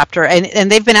read a chapter.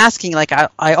 And they've been asking,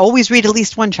 I always read at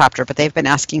least one chapter, but they've been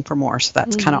asking for more. So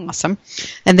that's kind of awesome.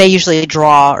 And they usually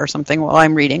draw or something while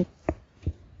I'm reading.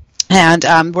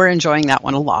 And we're enjoying that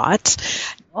one a lot.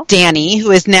 Danny,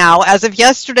 who is now, as of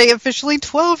yesterday, officially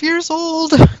 12 years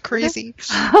old. Crazy.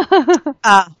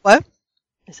 What?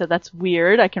 So that's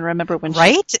weird. I can remember when she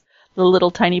Right? the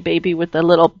little tiny baby with the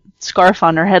little scarf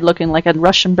on her head looking like a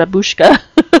Russian babushka.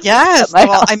 Yes. My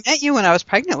Well, house. I met you when I was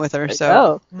pregnant with her,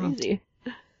 so Oh, crazy.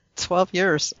 12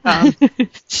 years.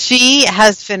 She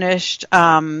has finished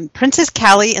Princess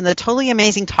Callie and the Totally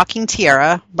Amazing Talking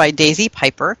Tiara by Daisy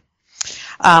Piper.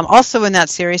 Also in that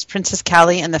series, Princess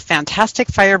Callie and the Fantastic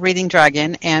Fire-Breathing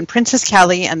Dragon and Princess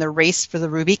Callie and the Race for the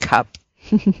Ruby Cup.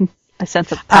 I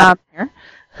sense a pattern here.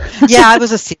 Yeah, it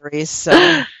was a series.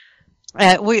 So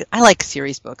I like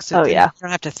series books. Oh, yeah. You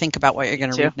don't have to think about what you're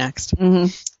going to Too. read next. Mm-hmm.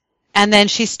 And then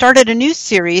she started a new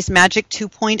series, Magic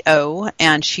 2.0,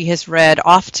 and she has read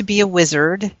Off to Be a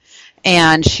Wizard,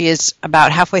 and she is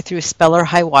about halfway through Speller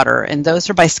High Water, and those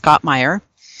are by Scott Meyer.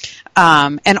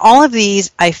 And all of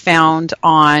these I found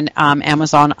on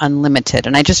Amazon Unlimited,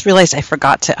 and I just realized I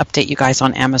forgot to update you guys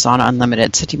on Amazon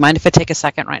Unlimited, so do you mind if I take a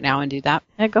second right now and do that?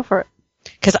 Yeah, go for it.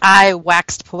 Because I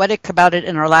waxed poetic about it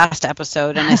in our last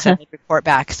episode, and I said I'd report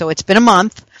back. So it's been a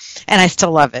month, and I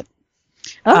still love it.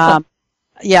 Awesome.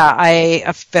 yeah, I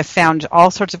have found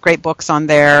all sorts of great books on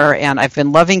there, and I've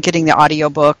been loving getting the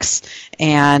audiobooks.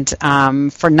 And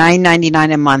for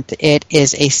 $9.99 a month, it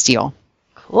is a steal.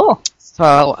 Cool.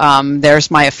 So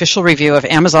there's my official review of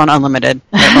Amazon Unlimited.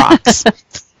 It rocks.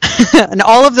 And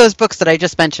all of those books that I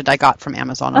just mentioned, I got from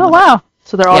Amazon Unlimited. Oh, wow.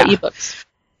 So they're all Yeah. ebooks.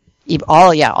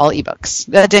 All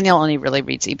ebooks. Danielle only really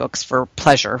reads ebooks for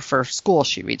pleasure. For school,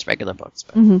 she reads regular books.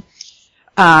 But.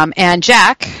 Mm-hmm. And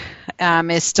Jack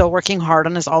is still working hard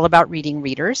on his All About Reading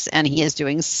readers, and he is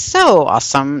doing so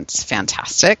awesome. It's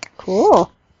fantastic.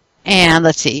 Cool. And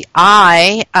let's see.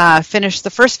 I finished the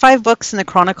first 5 books in the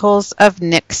Chronicles of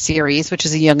Nick series, which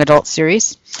is a young adult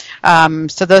series.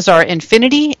 So those are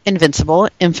Infinity, Invincible,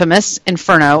 Infamous,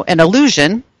 Inferno, and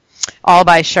Illusion, all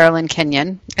by Sherilyn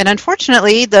Kenyon. And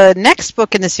unfortunately, the next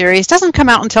book in the series doesn't come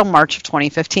out until March of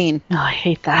 2015. Oh, I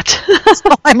hate that.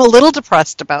 So I'm a little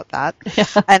depressed about that. Yeah.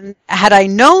 And had I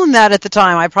known that at the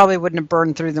time, I probably wouldn't have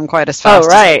burned through them quite as fast. Oh,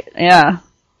 right. Yeah.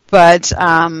 But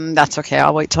that's okay.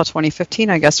 I'll wait till 2015,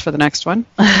 I guess, for the next one.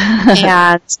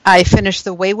 And I finished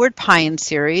the Wayward Pines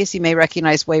series. You may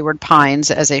recognize Wayward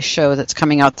Pines as a show that's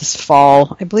coming out this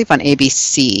fall, I believe on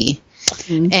ABC.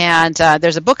 Mm-hmm. And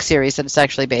there's a book series that it's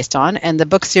actually based on. And the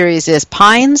book series is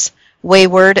Pines,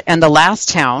 Wayward, and The Last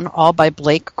Town, all by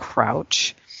Blake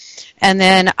Crouch. And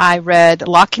then I read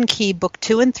Lock and Key Book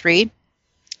 2 and 3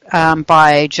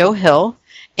 by Joe Hill,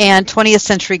 and 20th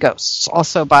Century Ghosts,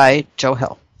 also by Joe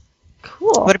Hill.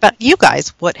 Cool. What about you guys?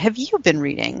 What have you been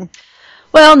reading?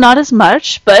 Well, not as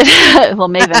much, but well,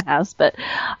 Maven has. But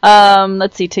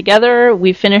let's see. Together,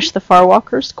 we finished The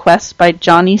Farwalker's Quest by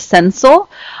Johnny Sensel,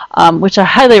 which I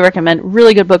highly recommend.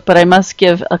 Really good book, but I must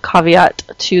give a caveat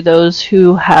to those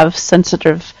who have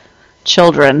sensitive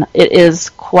children. It is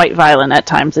quite violent at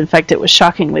times. In fact, it was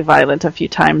shockingly violent a few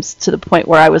times, to the point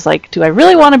where I was like, do I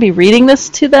really want to be reading this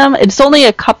to them? It's only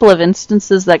a couple of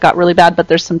instances that got really bad, but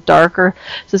there's some darker.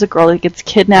 There's a girl that gets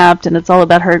kidnapped, and it's all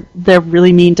about her. They're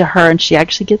really mean to her, and she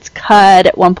actually gets cut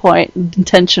at one point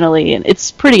intentionally, and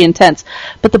it's pretty intense.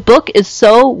 But the book is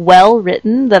so well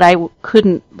written that I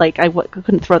couldn't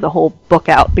throw the whole book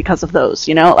out because of those.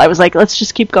 I was like, let's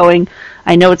just keep going.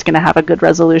 I know it's going to have a good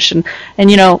resolution. And,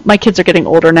 my kids are getting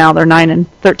older now. They're 9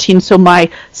 and 13, so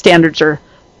my standards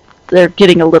they're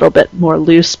getting a little bit more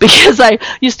loose, because I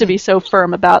used to be so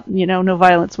firm about, no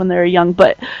violence when they were young,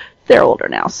 but they're older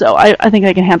now, so I think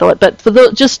I can handle it. But for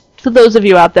those of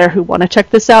you out there who want to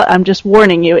check this out, I'm just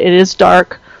warning you, it is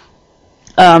dark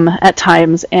at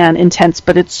times and intense,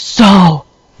 but it's so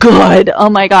good. Oh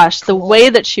my gosh, the way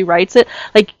that she writes it,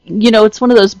 it's one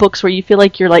of those books where you feel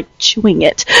like you're chewing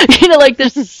it.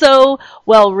 This is so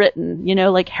well written,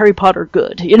 like Harry Potter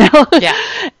good, Yeah.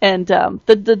 And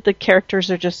the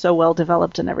characters are just so well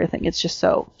developed and everything. It's just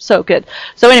so good.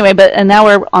 So anyway, and now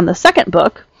we're on the second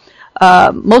book.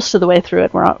 Most of the way through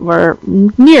it, we're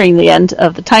nearing the end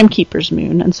of the Timekeeper's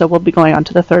Moon, and so we'll be going on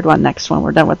to the third one next when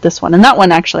we're done with this one. And that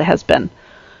one actually has been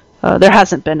there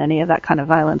hasn't been any of that kind of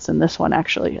violence in this one,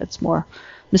 actually. It's more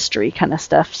mystery kind of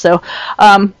stuff. So,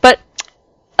 but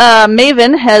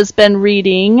Maven has been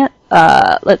reading,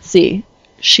 let's see,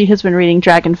 she has been reading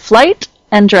Dragon Flight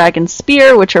and Dragon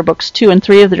Spear, which are books 2 and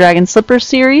 3 of the Dragon Slipper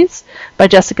series by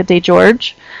Jessica Day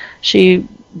George. She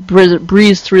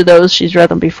breezed through those. She's read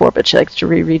them before, but she likes to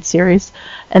reread series.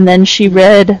 And then she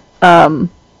read 1,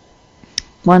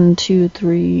 2,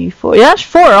 3, 4. Yeah,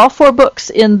 4. All 4 books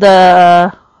in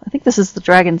the... I think this is the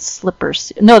Dragon Slipper.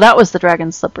 No, that was the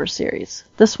Dragon Slipper series.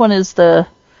 This one is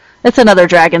it's another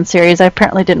dragon series. I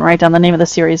apparently didn't write down the name of the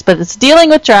series, but it's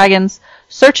dealing with dragons,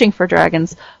 searching for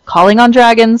dragons, calling on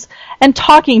dragons, and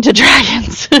talking to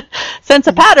dragons. Sense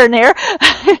a pattern there.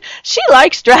 She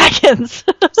likes dragons.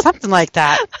 Something like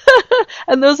that.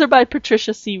 And those are by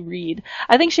Patricia C. Reed.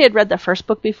 I think she had read the first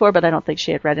book before, but I don't think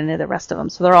she had read any of the rest of them.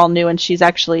 So they're all new, and she's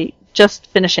actually just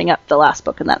finishing up the last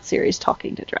book in that series,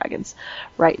 Talking to Dragons,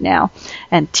 right now.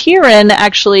 And Tyrion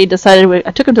actually decided,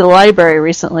 I took him to the library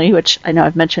recently, which I know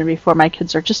I've mentioned before, my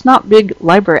kids are just not big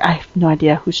library. I have no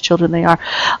idea whose children they are.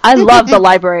 I love the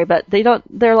library, but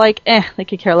they're like, they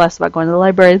could care less about going to the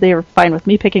library. They were fine with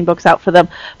me picking books out for them.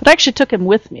 But I actually took him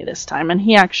with me this time, and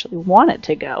he actually wanted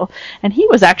to go. And he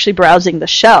was actually browsing the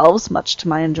shelves, much to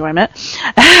my enjoyment.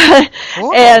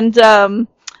 And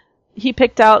he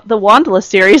picked out the Wandla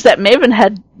series that Maven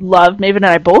had loved. Maven and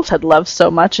I both had loved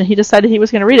so much, and he decided he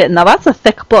was going to read it. Now, that's a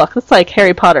thick book. It's like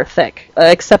Harry Potter thick,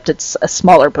 except it's a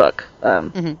smaller book,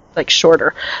 like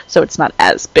shorter, so it's not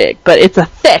as big, but it's a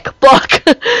thick book.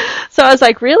 So I was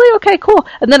like, really? Okay, cool.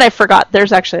 And then I forgot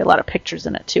there's actually a lot of pictures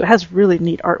in it, too. It has really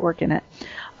neat artwork in it.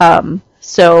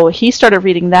 So he started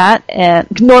reading that, and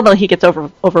normally he gets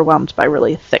overwhelmed by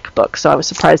really thick books, so I was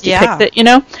surprised he picked it, you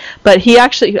know. But he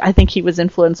actually, I think he was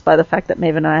influenced by the fact that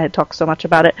Maven and I had talked so much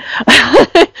about it.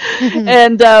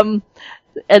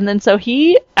 And then so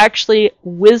he actually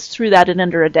whizzed through that in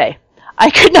under a day. I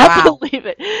could not believe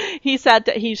it. He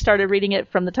started reading it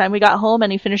from the time we got home,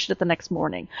 and he finished it the next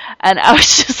morning. And I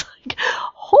was just like,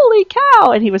 holy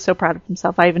cow! And he was so proud of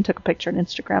himself. I even took a picture and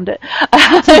Instagrammed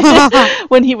it.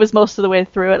 When he was most of the way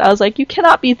through it, I was like, you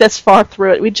cannot be this far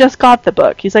through it. We just got the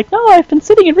book. He's like, no, I've been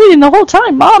sitting and reading the whole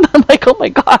time, Mom. I'm like, oh my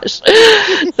gosh.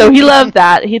 So he loved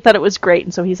that. He thought it was great,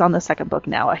 and so he's on the second book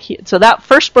now. So that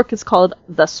first book is called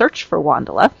The Search for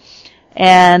Wandala.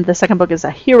 And the second book is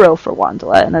A Hero for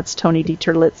Wandala, and that's Tony D.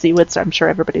 Terlitz-Ziewitz. I'm sure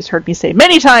everybody's heard me say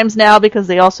many times now because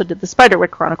they also did the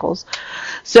Spiderwick Chronicles.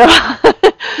 So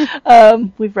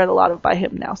we've read a lot by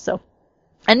him now. So,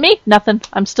 and me, nothing.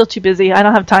 I'm still too busy. I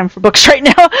don't have time for books right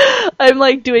now. I'm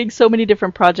like doing so many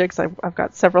different projects. I've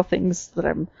got several things that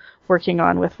I'm working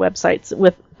on with websites,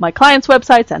 with my clients'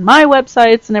 websites and my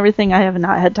websites and everything. I have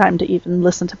not had time to even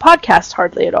listen to podcasts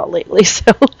hardly at all lately,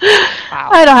 so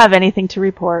I don't have anything to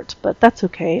report, but that's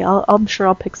okay. I'm sure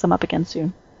I'll pick some up again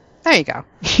soon. There you go.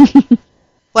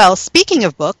 Well, speaking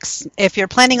of books, if you're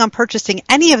planning on purchasing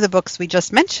any of the books we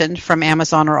just mentioned from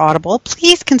Amazon or Audible,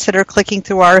 please consider clicking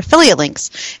through our affiliate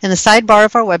links in the sidebar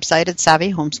of our website at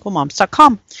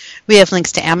SavvyHomeschoolMoms.com. We have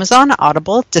links to Amazon,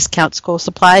 Audible, Discount School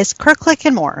Supplies, CurrClick,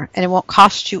 and more, and it won't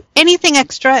cost you anything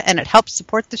extra, and it helps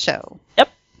support the show. Yep.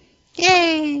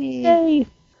 Yay!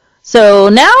 So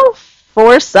now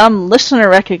for some listener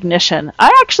recognition.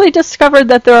 I actually discovered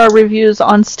that there are reviews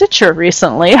on Stitcher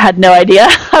recently. I had no idea.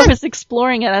 I was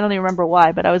exploring it. I don't even remember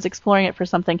why, but I was exploring it for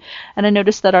something, and I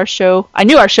noticed that I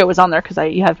knew our show was on there because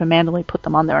you had to manually put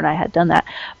them on there, and I had done that,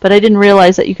 but I didn't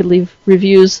realize that you could leave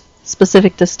reviews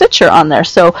specific to Stitcher on there.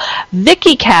 So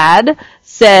Vicky Cad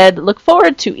said, look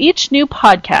forward to each new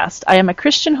podcast. I am a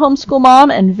Christian homeschool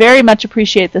mom and very much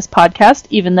appreciate this podcast.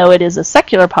 Even though it is a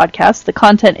secular podcast, the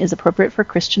content is appropriate for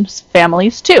Christian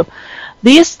families too.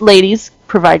 These ladies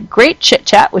provide great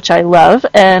chit-chat, which I love,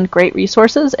 and great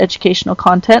resources, educational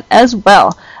content as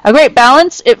well. A great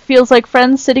balance. It feels like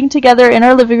friends sitting together in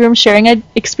our living room sharing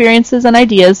experiences and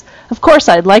ideas. Of course,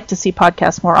 I'd like to see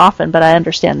podcasts more often, but I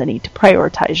understand the need to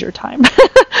prioritize your time.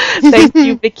 Thank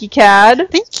you, Vicky Cad.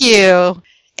 Thank you.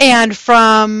 And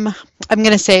from, I'm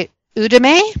going to say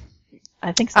Udemy.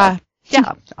 I think so.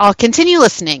 Yeah, I'll continue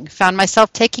listening. Found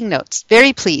myself taking notes.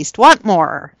 Very pleased. Want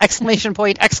more! Exclamation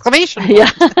point, exclamation point. Yeah.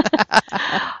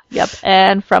 Yep.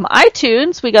 And from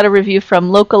iTunes, we got a review from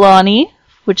Localani,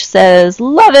 which says,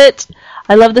 love it!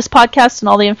 I love this podcast and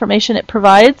all the information it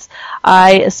provides.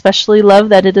 I especially love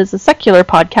that it is a secular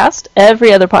podcast.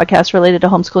 Every other podcast related to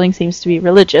homeschooling seems to be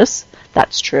religious.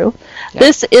 That's true. Yep.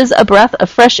 This is a breath of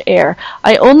fresh air.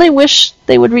 I only wish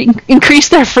they would increase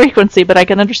their frequency, but I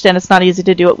can understand it's not easy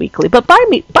to do it weekly. But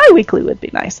bi-weekly would be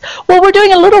nice. Well, we're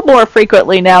doing a little more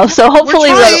frequently now, so hopefully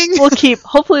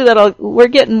we're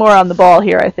getting more on the ball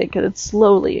here, I think, and it's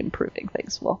slowly improving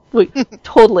things. Well, we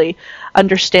totally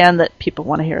understand that people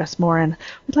want to hear us more, and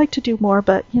we'd like to do more,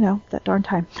 but, that darn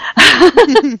time.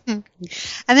 And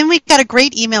then we got a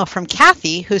great email from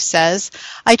Kathy who says,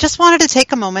 I just wanted to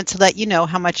take a moment to let you know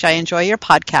how much I enjoy your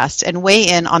podcast and weigh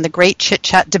in on the great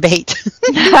chit-chat debate.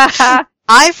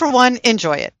 I, for one,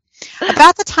 enjoy it.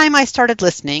 About the time I started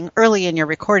listening, early in your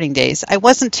recording days, I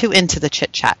wasn't too into the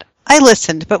chit-chat. I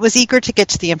listened, but was eager to get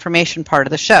to the information part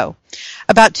of the show.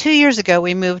 About 2 years ago,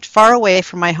 we moved far away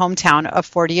from my hometown of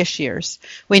 40-ish years.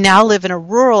 We now live in a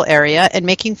rural area, and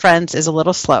making friends is a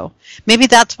little slow. Maybe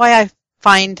that's why I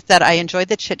find that I enjoy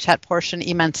the chit-chat portion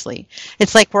immensely.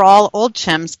 It's like we're all old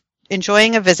chums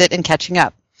enjoying a visit and catching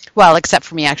up. Well, except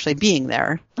for me actually being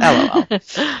there. LOL.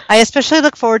 I especially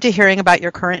look forward to hearing about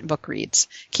your current book reads.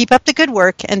 Keep up the good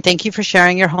work, and thank you for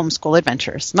sharing your homeschool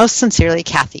adventures. Most sincerely,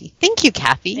 Kathy. Thank you,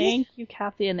 Kathy. Thank you,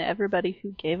 Kathy, and everybody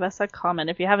who gave us a comment.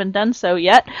 If you haven't done so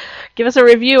yet, give us a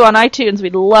review on iTunes.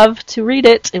 We'd love to read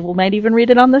it, and we might even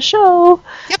read it on the show.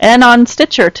 Yep. And on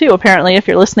Stitcher, too, apparently. If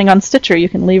you're listening on Stitcher, you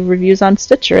can leave reviews on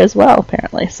Stitcher as well,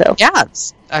 apparently. So yeah,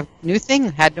 it's a new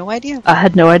thing. Had no idea. I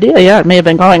had no idea, yeah. It may have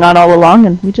been going on all along,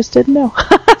 and we just didn't know.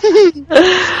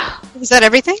 Is that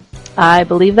everything? I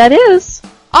believe that is.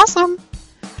 Awesome.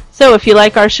 So if you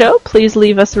like our show, please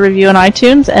leave us a review on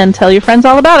iTunes and tell your friends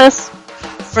all about us.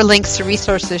 For links to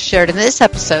resources shared in this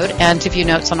episode and to view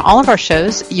notes on all of our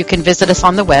shows, you can visit us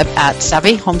on the web at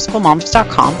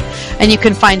SavvyHomeschoolMoms.com, and you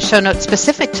can find show notes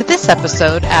specific to this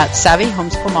episode at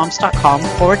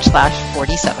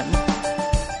SavvyHomeschoolMoms.com/47.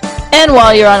 And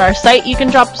while you're on our site, you can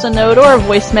drop us a note or a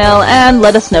voicemail and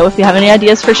let us know if you have any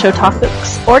ideas for show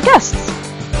topics or guests.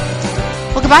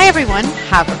 Well, goodbye, everyone.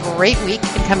 Have a great week,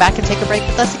 and come back and take a break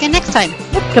with us again next time.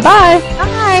 Goodbye.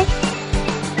 Bye.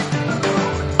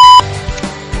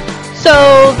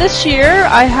 So this year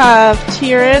I have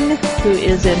Tyrion, who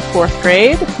is in 4th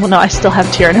grade. Well, no, I still have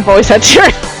Tyrion. I've always had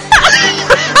Tyrion.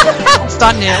 It's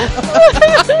not new.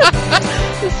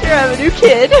 This year I have a new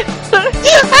kid.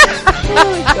 Oh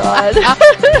my god.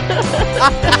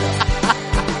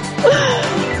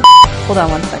 Hold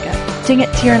on one second. Dang it,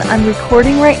 Tyrion, I'm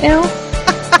recording right now.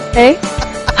 Okay?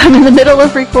 I'm in the middle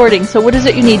of recording, so what is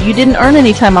it you need? You didn't earn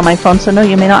any time on my phone, so no,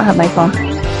 you may not have my phone.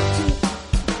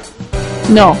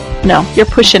 No, you're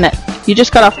pushing it. You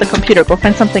just got off the computer. Go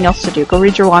find something else to do. Go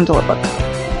read your Wandala book.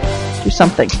 Do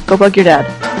something. Go bug your dad.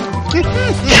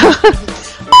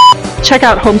 Check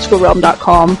out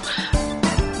homeschoolrealm.com.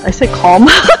 I say calm.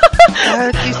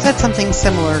 You said something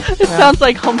similar. It sounds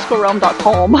like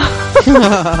homeschoolrealm.com.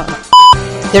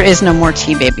 There is no more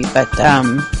tea, baby, but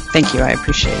thank you. I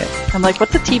appreciate it. I'm like,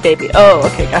 what's a tea baby? Oh,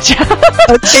 okay, gotcha.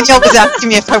 Danielle was asking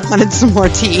me if I wanted some more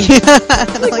tea.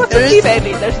 Like, what's a tea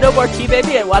baby? There's no more tea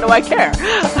baby, and why do I care?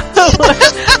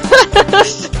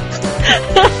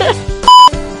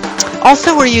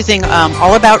 Also, we're using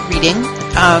All About Reading.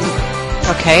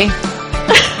 Okay.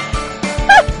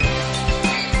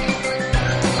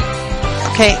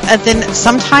 Okay, and then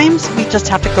sometimes we just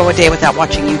have to go a day without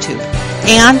watching YouTube.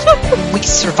 And we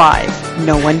survive.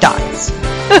 No one dies.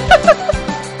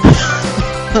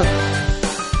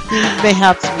 You may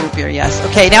have some root beer, yes.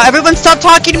 Okay, now everyone stop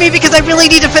talking to me because I really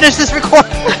need to finish this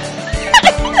recording.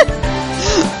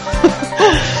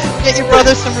 Get your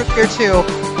brother some root beer too.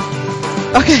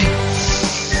 Okay.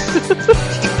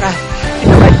 Deep breath. I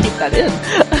might keep that in.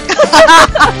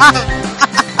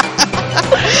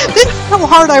 This is how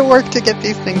hard I work to get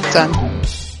these things done.